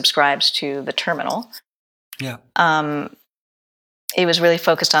who subscribes to the terminal. Yeah. It was really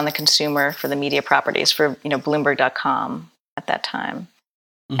focused on the consumer for the media properties for Bloomberg.com at that time,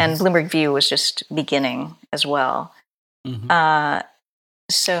 and Bloomberg View was just beginning as well.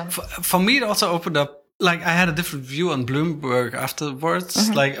 So for me, it also opened up. Like I had a different view on Bloomberg afterwards.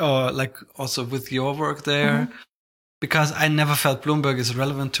 Like also with your work there. Because I never felt Bloomberg is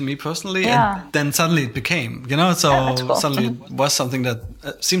relevant to me personally, and then suddenly it became, so cool. Suddenly it was something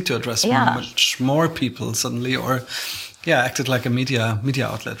that seemed to address much more people suddenly, or acted like a media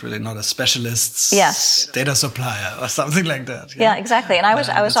outlet, really, not a specialist's data supplier or something like that. Yeah, exactly. And I was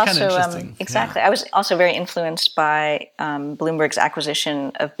also I was also very influenced by Bloomberg's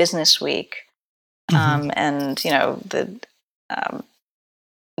acquisition of Business Week, and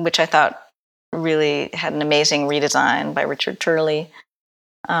which I thought really had an amazing redesign by Richard Turley,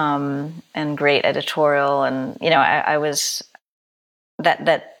 and great editorial. And, I was,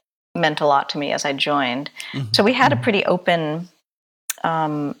 that meant a lot to me as I joined. So we had a pretty open,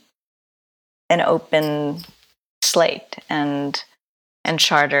 an open slate and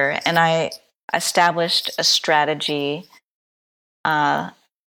charter. And I established a strategy,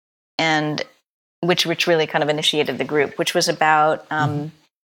 and which really kind of initiated the group, which was about,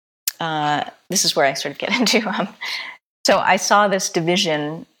 this is where I sort of get into. So I saw this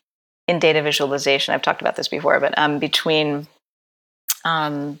division in data visualization. I've talked about this before, but between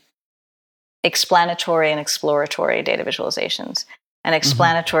explanatory and exploratory data visualizations. And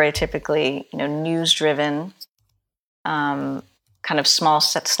explanatory, typically, news-driven, kind of small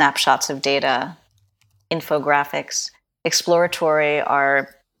set snapshots of data, infographics. Exploratory are,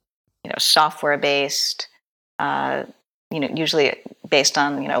 software-based. Usually based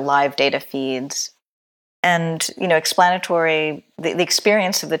on, live data feeds. And, explanatory, the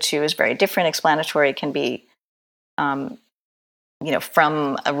experience of the two is very different. Explanatory can be, from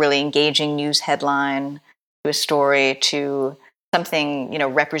a really engaging news headline to a story to something,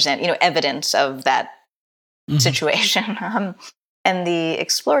 represent, evidence of that situation. And the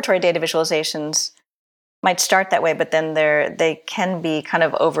exploratory data visualizations might start that way, but then they can be kind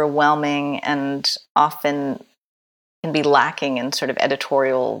of overwhelming and often can be lacking in sort of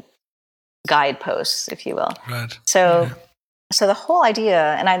editorial guideposts, if you will. Right. So the whole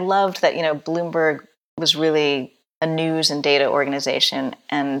idea, and I loved that, Bloomberg was really a news and data organization.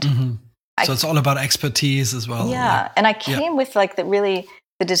 And so it's all about expertise as well. Yeah. And I came with the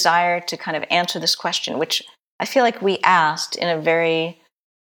desire to kind of answer this question, which I feel like we asked in a very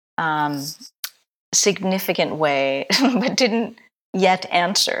significant way, but didn't yet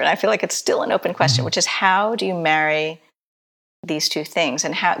answer. And I feel like it's still an open question, which is how do you marry these two things?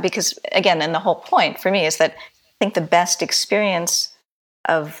 And how, because again, and the whole point for me is that I think the best experience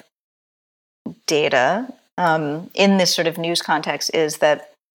of data in this sort of news context is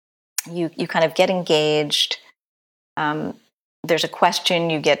that you kind of get engaged. There's a question,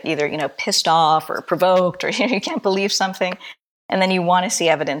 you get either, pissed off or provoked, or you can't believe something. And then you want to see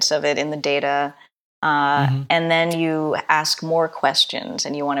evidence of it in the data. And then you ask more questions,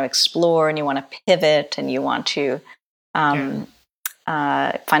 and you want to explore, and you want to pivot, and you want to find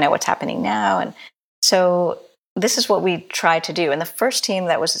out what's happening now. And so this is what we try to do. And the first team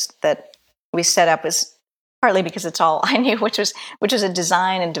that we set up was partly because it's all I knew, which was a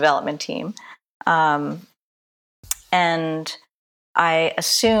design and development team. And I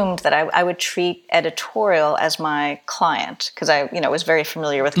assumed that I would treat editorial as my client, because I was very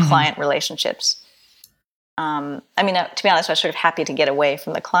familiar with client relationships. To be honest, I was sort of happy to get away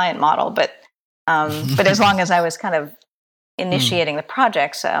from the client model, but as long as I was kind of initiating the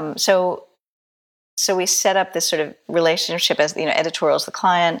projects, so we set up this sort of relationship as editorial is the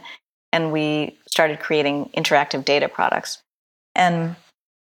client, and we started creating interactive data products, and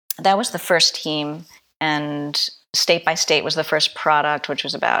that was the first team. And State by State was the first product, which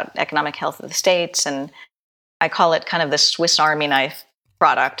was about economic health of the states, and I call it kind of the Swiss Army knife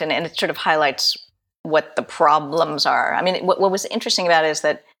product, and it sort of highlights what the problems are. I mean, what was interesting about it is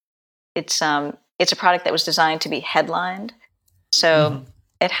that it's a product that was designed to be headlined. So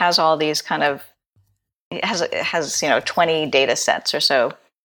it has all these kind of, it has 20 data sets or so.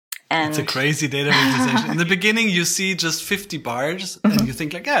 And it's a crazy data visualization. In the beginning, you see just 50 bars, and you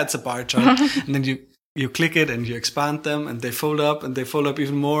think it's a bar chart. And then you click it and you expand them, and they fold up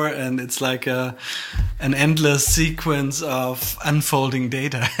even more, and it's like an endless sequence of unfolding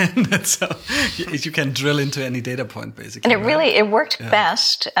data. And so you can drill into any data point, basically. And it worked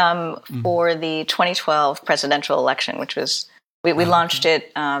best for the 2012 presidential election, which was we launched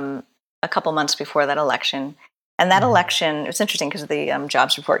it a couple months before that election. And that election, it's interesting because the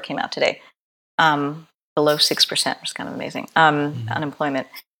jobs report came out today. Below 6% was kind of amazing. Unemployment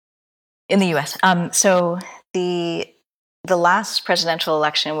in the U.S. So the last presidential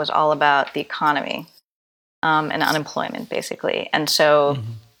election was all about the economy and unemployment, basically. And so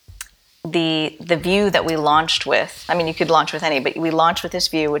the view that we launched with, I mean, you could launch with any, but we launched with this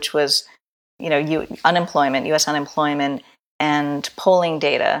view, which was, unemployment, U.S. unemployment, and polling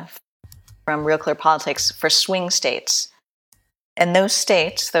data from Real Clear Politics for swing states. And those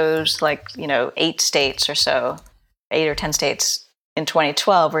states, 8 states or so, 8 or 10 states in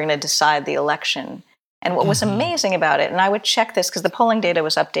 2012, were going to decide the election. And what was amazing about it, and I would check this because the polling data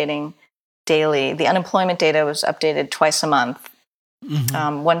was updating daily. The unemployment data was updated twice a month.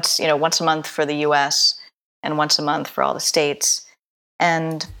 Once a month for the U.S. and once a month for all the states.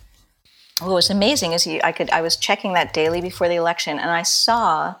 And what was amazing is I was checking that daily before the election, and I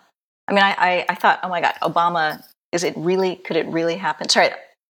saw. I mean, I thought, oh my God, Obama. Could it really happen? Sorry,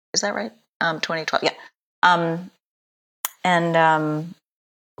 is that right? 2012, yeah.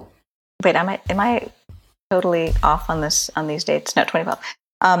 Wait, am I totally off on these dates? No,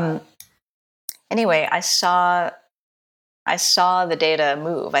 2012. Anyway, I saw the data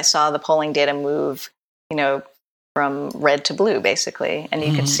move. I saw the polling data move, from red to blue, basically, and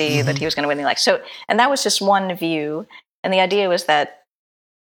you could see that he was going to win the election. So, and that was just one view, and the idea was that.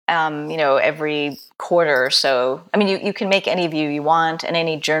 Every quarter or so. I mean, you can make any view you want, and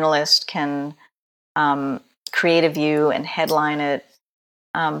any journalist can create a view and headline it.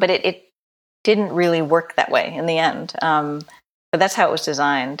 But it didn't really work that way in the end. But that's how it was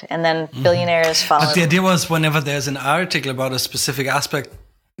designed. And then billionaires followed. But the idea was whenever there's an article about a specific aspect,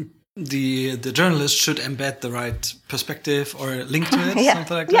 the journalist should embed the right perspective or link to it,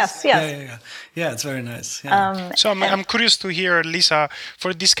 something like this. Yes. Yeah, it's very nice. Yeah. So I'm curious to hear, Lisa,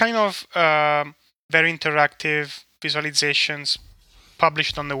 for this kind of very interactive visualizations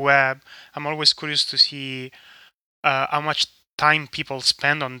published on the web, I'm always curious to see how much time people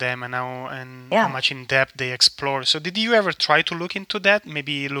spend on them and how much in depth they explore. So did you ever try to look into that?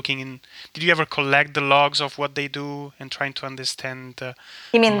 Maybe did you ever collect the logs of what they do and trying to understand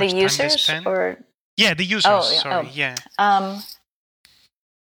you mean the users or? Yeah, the users. Yeah.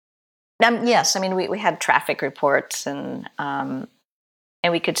 Yes, I mean we had traffic reports and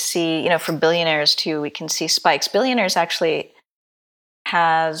we could see, for billionaires too, we can see spikes. Billionaires actually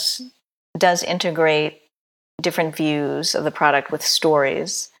does integrate different views of the product with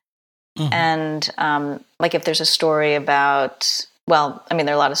stories. And if there's a story about, there are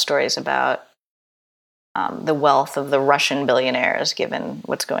a lot of stories about the wealth of the Russian billionaires given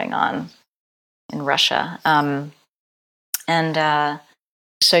what's going on in Russia.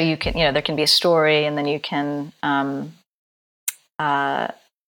 So you can, there can be a story, and then you can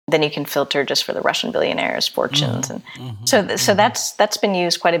filter just for the Russian billionaires' fortunes. And so that's been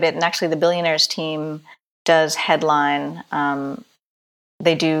used quite a bit. And actually the billionaires team does headline.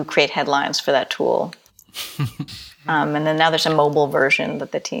 They do create headlines for that tool. And then now there's a mobile version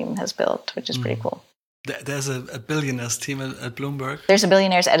that the team has built, which is pretty cool. There's a billionaires team at Bloomberg. There's a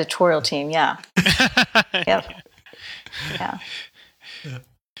billionaires editorial team, yeah. Yep. Yeah.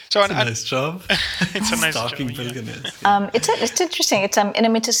 So it's a nice job. It's a nice stalking job. Billionaires. Yeah. It's interesting. It's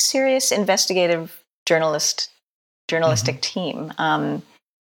it's a serious investigative journalistic team.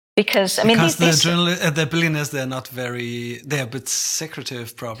 Because the billionaires, they're a bit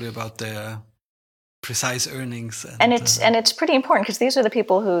secretive probably about their precise earnings, and it's pretty important because these are the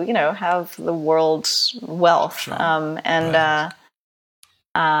people who have the world's wealth, sure. And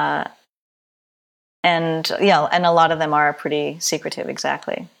a lot of them are pretty secretive,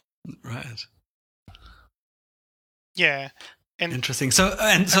 exactly. Right. Yeah. Interesting. So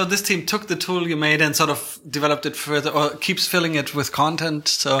this team took the tool you made and sort of developed it further, or keeps filling it with content.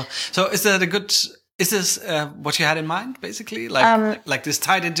 So is this what you had in mind, basically? Like this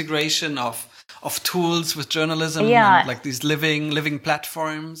tight integration of tools with journalism, and like these living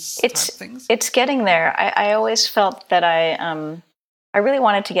platforms type things? It's getting there. I always felt that I really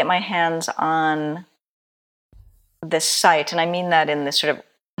wanted to get my hands on this site, and I mean that in this sort of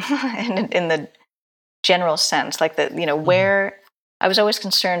in the general sense, like where I was always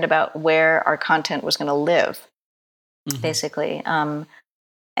concerned about where our content was going to live, basically.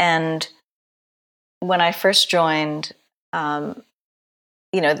 And when I first joined, the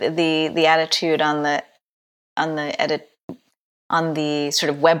attitude on the sort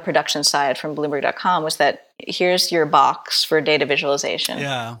of web production side from Bloomberg.com was that here's your box for data visualization.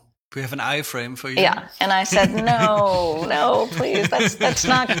 Yeah. We have an iframe for you. Yeah, and I said, no, please, that's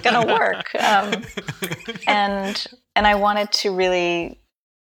not going to work. And I wanted to really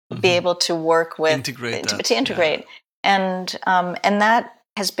be able to work with integrate. And that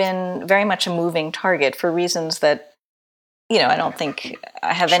has been very much a moving target for reasons that I don't think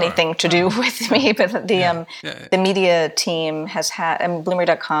have anything to do with me. But the media team has had,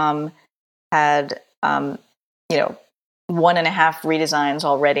 Bloomberg.com had 1.5 redesigns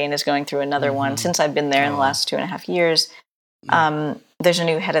already and is going through another one since I've been there in the last 2.5 years. There's a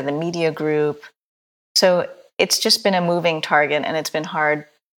new head of the media group. So it's just been a moving target, and it's been hard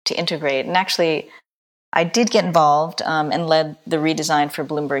to integrate. And actually, I did get involved and led the redesign for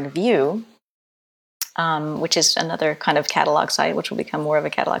Bloomberg View, which is another kind of catalog site, which will become more of a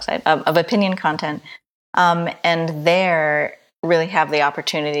catalog site of opinion content. And there really have the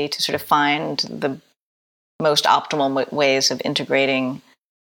opportunity to sort of find the most optimal ways of integrating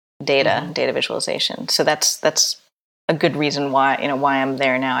data visualization. So that's a good reason why I'm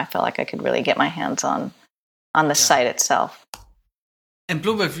there now. I felt like I could really get my hands on the site itself. And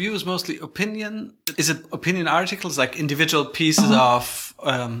Bloomberg View is mostly opinion. Is it opinion articles, like individual pieces of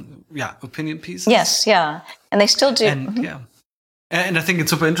opinion pieces? Yes, yeah, and they still do. And and I think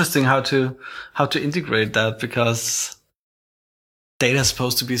it's super interesting how to integrate that, because data is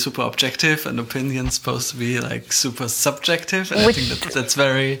supposed to be super objective and opinion is supposed to be like super subjective. And I think that's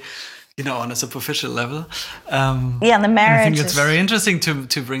very, on a superficial level. And the marriage. I think it's very interesting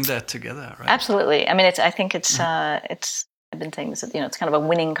to bring that together, right? Absolutely. I mean, I think it's I've been saying this, it's kind of a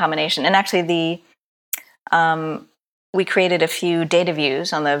winning combination. And actually we created a few data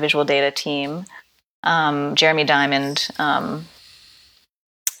views on the visual data team. Jeremy Diamond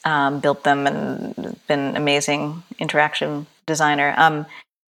built them and been amazing interaction designer.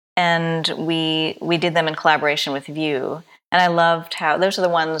 And we did them in collaboration with View. And I loved how those are the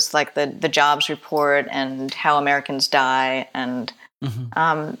ones like the jobs report and How Americans Die. And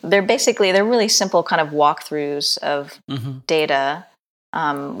they're really simple kind of walkthroughs of data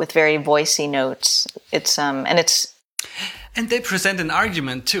with very voicey notes. And they present an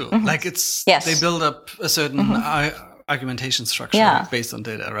argument too. Like they build up a certain argumentation structure based on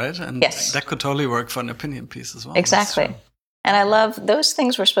data, right? And that could totally work for an opinion piece as well. Exactly. And I love those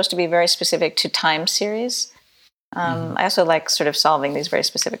things were supposed to be very specific to time series. I also like sort of solving these very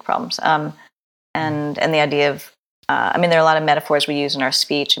specific problems. And the idea of, there are a lot of metaphors we use in our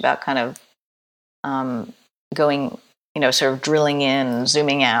speech about kind of going, sort of drilling in,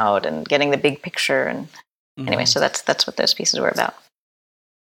 zooming out, and getting the big picture. And anyway, so that's what those pieces were about.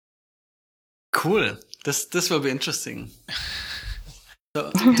 Cool. This will be interesting.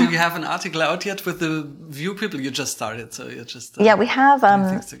 So, do you have an article out yet with the View people? You just started, so you're just we have.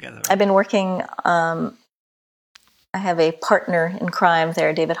 Things together, right? I've been working. I have a partner in crime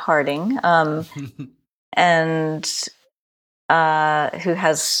there, David Harding, and who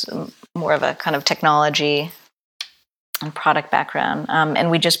has more of a kind of technology and product background. And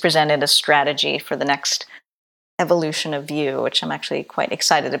we just presented a strategy for the next evolution of View, which I'm actually quite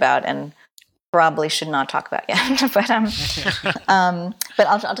excited about and probably should not talk about yet. But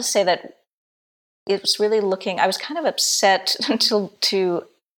I'll just say that it was really looking. I was kind of upset to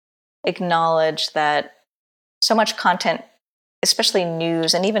acknowledge that so much content, especially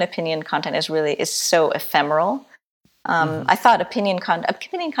news and even opinion content, is so ephemeral. I thought opinion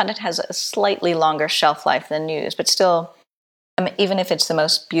content has a slightly longer shelf life than news, but still, even if it's the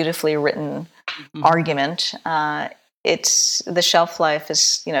most beautifully written argument, the shelf life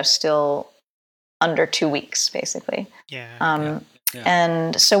is still under 2 weeks, basically.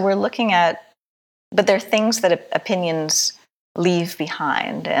 And so we're looking at, but there are things that opinions leave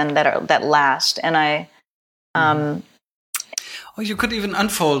behind and that last. And you could even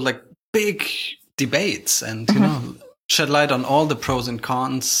unfold like big debates and shed light on all the pros and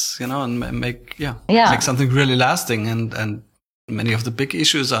cons, and make something really lasting. And many of the big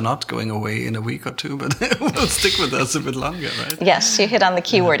issues are not going away in a week or two, but will stick with us a bit longer, right? Yes, you hit on the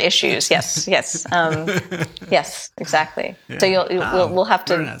keyword issues. Yes, yes, exactly. So we'll have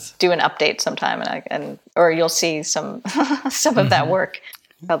to do an update sometime, or you'll see some of that work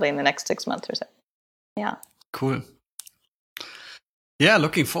probably in the next 6 months or so. Yeah. Cool. Yeah,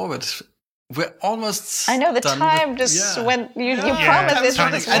 looking forward. We're almost. I know the time just went. You promised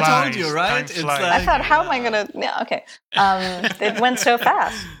it. I told you, right? It's like, I thought, how am I going to? Yeah, okay. It went so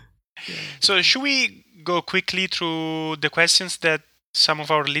fast. So should we go quickly through the questions that some of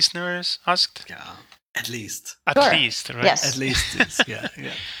our listeners asked? Yeah, at least. At least, right? Yes. At least, yeah.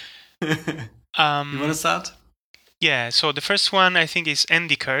 You want to start? Yeah, so the first one I think is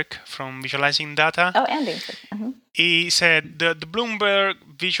Andy Kirk from Visualizing Data. Oh, Andy Kirk. Mm-hmm. He said, the Bloomberg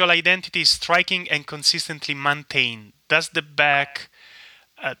visual identity is striking and consistently maintained. Does the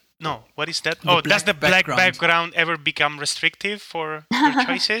what is that? Does the black background ever become restrictive for your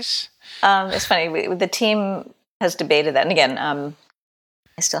choices? It's funny. The team has debated that. And again, I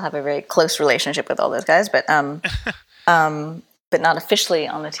still have a very close relationship with all those guys, but not officially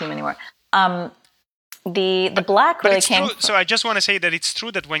on the team anymore. The black really came. So I just want to say that it's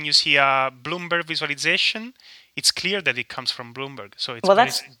true that when you see a Bloomberg visualization, it's clear that it comes from Bloomberg. So it's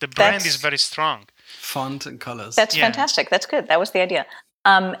the brand is very strong. Font and colors. That's fantastic. That's good. That was the idea.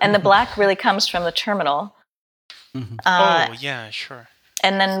 And the black really comes from the terminal. Sure.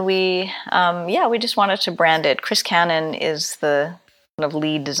 And then we just wanted to brand it. Chris Cannon is the kind of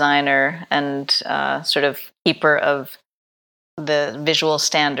lead designer and sort of keeper of the visual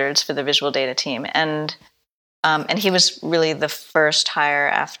standards for the visual data team. And he was really the first hire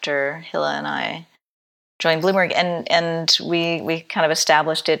after Hilla and I joined Bloomberg. And we kind of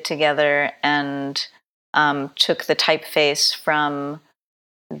established it together and took the typeface from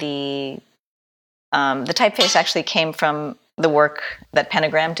the typeface actually came from the work that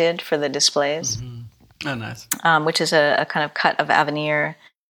Pentagram did for the displays. Mm-hmm. Oh, nice. Which is a kind of cut of Avenir,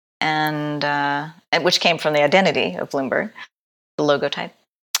 and which came from the identity of Bloomberg, the logo type.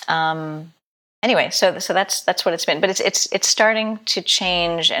 Anyway, so that's what it's been. But it's starting to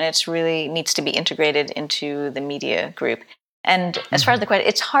change, and it's really needs to be integrated into the media group. And as far as the question,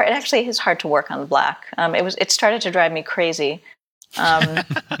 it's hard. It actually is hard to work on black. It started to drive me crazy. I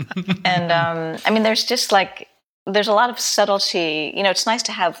mean, there's a lot of subtlety. It's nice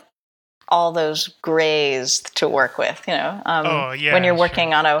to have all those grays to work with, when you're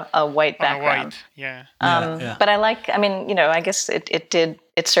working on a white background. But I guess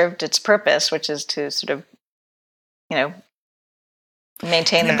it served its purpose, which is to sort of,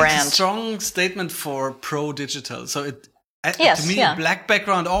 maintain the brand. It's a strong statement for pro-digital. So to me, a black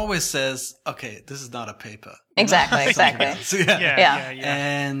background always says, okay, this is not a paper. Exactly. Yeah.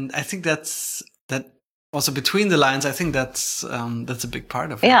 And I think that also between the lines, I think that's a big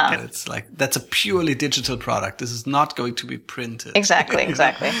part of it. Yeah. It's like, that's a purely digital product. This is not going to be printed. Exactly.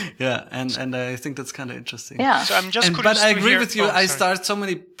 Yeah. And I think that's kind of interesting. Yeah. So I'm just but I agree with you. I start so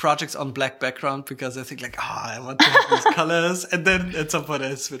many projects on black background because I think I want to have these colors. And then at some point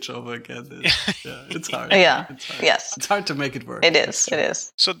I switch over again. It's hard. Yeah. It's hard. Yes. It's hard to make it work. It is.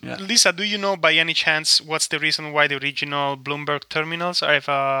 So Lisa, do you know by any chance what's the reason why the original Bloomberg terminals have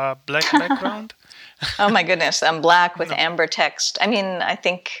a black background? Oh my goodness! I'm black with amber text. I mean, I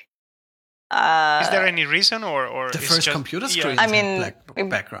think. Is there any reason, or the first computer screen? I mean, black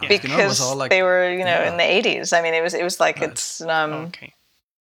background because it was all like, they were, in the 80s. I mean, it was like it's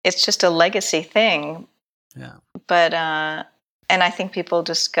it's just a legacy thing. Yeah. But and I think people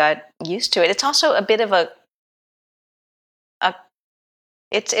just got used to it. It's also a bit of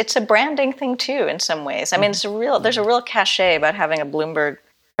it's a branding thing too in some ways. I mean, there's a real cachet about having a Bloomberg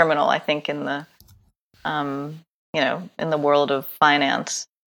terminal. I think in the in the world of finance.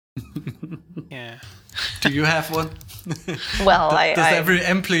 Yeah. Do you have one? Well, does every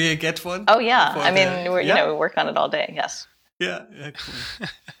employee get one? Oh yeah. I mean, we work on it all day. Yes. Yeah. Cool.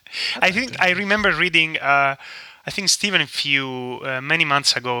 I remember reading. I think Stephen Few many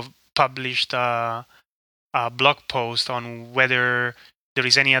months ago published a blog post on whether there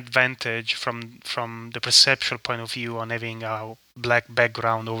is any advantage from the perceptual point of view on having a black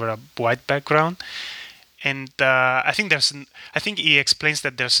background over a white background. And I think he explains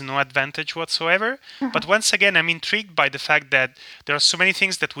that there's no advantage whatsoever. Mm-hmm. But once again, I'm intrigued by the fact that there are so many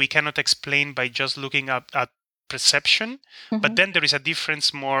things that we cannot explain by just looking at perception. Mm-hmm. But then there is a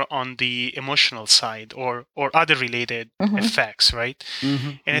difference more on the emotional side or other related effects, right? Mm-hmm.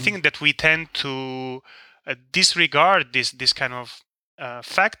 And I think that we tend to disregard this kind of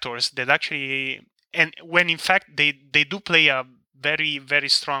factors that actually, and when in fact they do play a very, very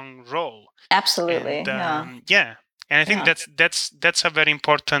strong role. Absolutely. And, and I think that's a very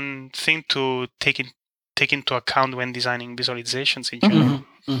important thing to take into account when designing visualizations in general.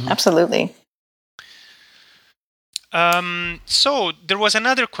 Mm-hmm. Mm-hmm. Absolutely. So there was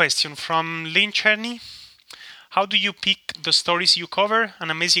another question from Lynn Cherney. How do you pick the stories you cover?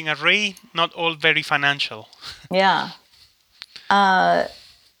 An amazing array, not all very financial. Yeah. That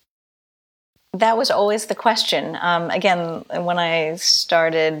was always the question. Again, when I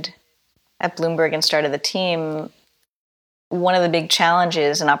started at Bloomberg and started the team, one of the big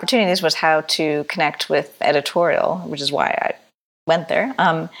challenges and opportunities was how to connect with editorial, which is why I went there.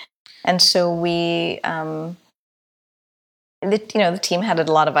 And so we, the team had a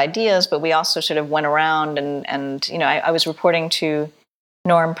lot of ideas, but we also sort of went around and I was reporting to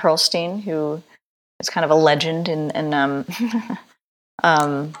Norm Pearlstein, who is kind of a legend in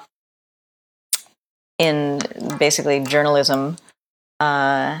basically journalism.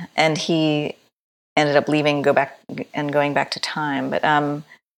 And he ended up leaving, going back to Time. But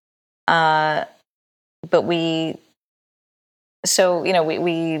we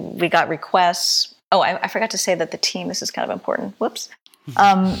got requests. Oh, I forgot to say that the team, this is kind of important. Whoops.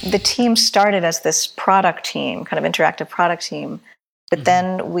 The team started as this product team, kind of interactive product team. But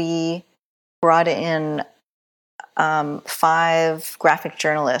then we brought in 5 graphic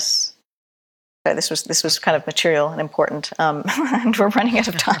journalists. So this was kind of material and important, and we're running out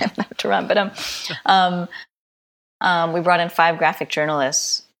of time to run. But we brought in 5 graphic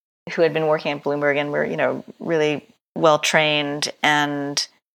journalists who had been working at Bloomberg and were really well trained, and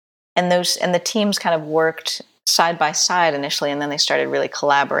the teams kind of worked side by side initially, and then they started really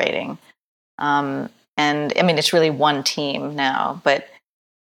collaborating. And I mean, it's really one team now, but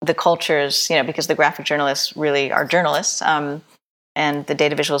the cultures, because the graphic journalists really are journalists, and the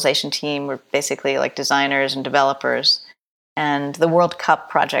data visualization team were basically like designers and developers. And the World Cup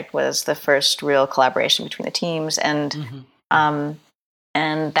project was the first real collaboration between the teams, and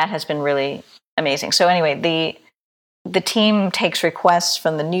that has been really amazing. So anyway, the team takes requests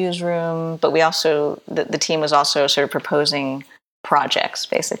from the newsroom, but we also the team was also sort of proposing projects,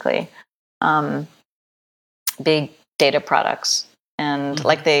 basically, big data products, and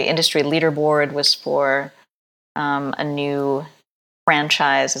like the industry leaderboard was for a new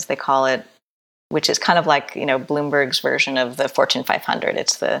franchise, as they call it, which is kind of like Bloomberg's version of the Fortune 500.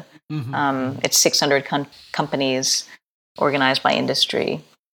 It's the it's 600 companies organized by industry.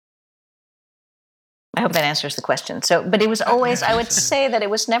 I hope that answers the question. So, but it was always, I would say that it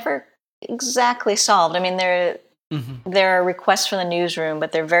was never exactly solved. I mean, there are requests from the newsroom,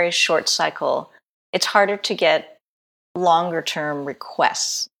 but they're very short cycle. It's harder to get longer term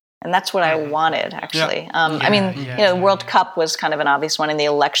requests. And that's what I wanted, actually. I mean, World Cup was kind of an obvious one. In the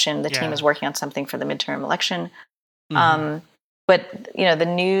election, the team is working on something for the midterm election. But the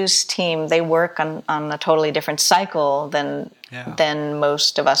news team, they work on a totally different cycle than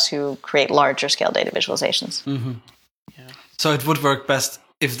most of us who create larger scale data visualizations. So it would work best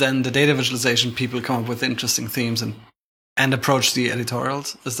if then the data visualization people come up with interesting themes and approach the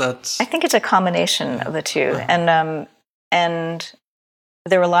editorials. Is that? I think it's a combination of the two, and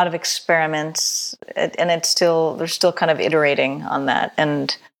there were a lot of experiments, and they're still kind of iterating on that,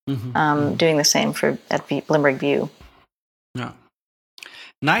 and doing the same at Bloomberg View. Yeah.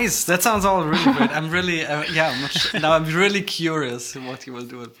 Nice. That sounds all really great. I'm really, now I'm really curious what you will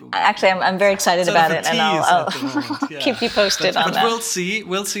do at Bloomberg. Actually, I'm very excited about it, and I'll keep you posted on that.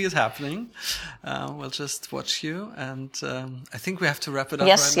 We'll see it happening. We'll just watch you, and I think we have to wrap it up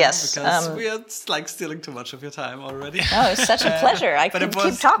now because we are stealing too much of your time already. No, it's such a pleasure. I could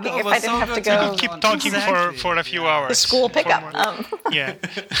keep talking if I didn't have to go. Keep talking for a few hours. The school pickup. Yeah.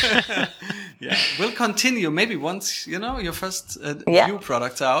 We'll continue. Maybe once your first new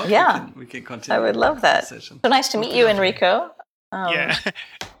products out. Yeah, we can continue. I would love that. So nice to meet you, Enrico.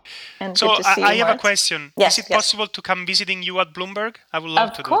 And so good to see I you, have a question. Yes, is it possible to come visiting you at Bloomberg? I would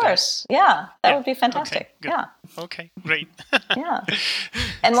love to do that. Of course. Yeah, that would be fantastic. Okay, okay, great. Yeah.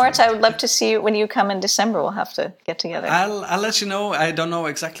 And Moritz, I would love to see you when you come in December. We'll have to get together. I'll let you know. I don't know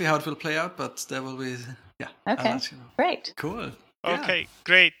exactly how it will play out, but there will be. Yeah. Okay. I'll let you know. Great. Cool. Okay,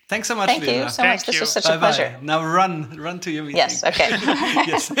 great. Thanks so much, Thank Lisa. you so much. This was such a pleasure. Now run to your meeting. Yes, okay.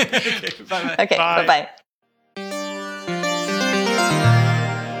 Yes. Okay, bye-bye. Okay, bye-bye.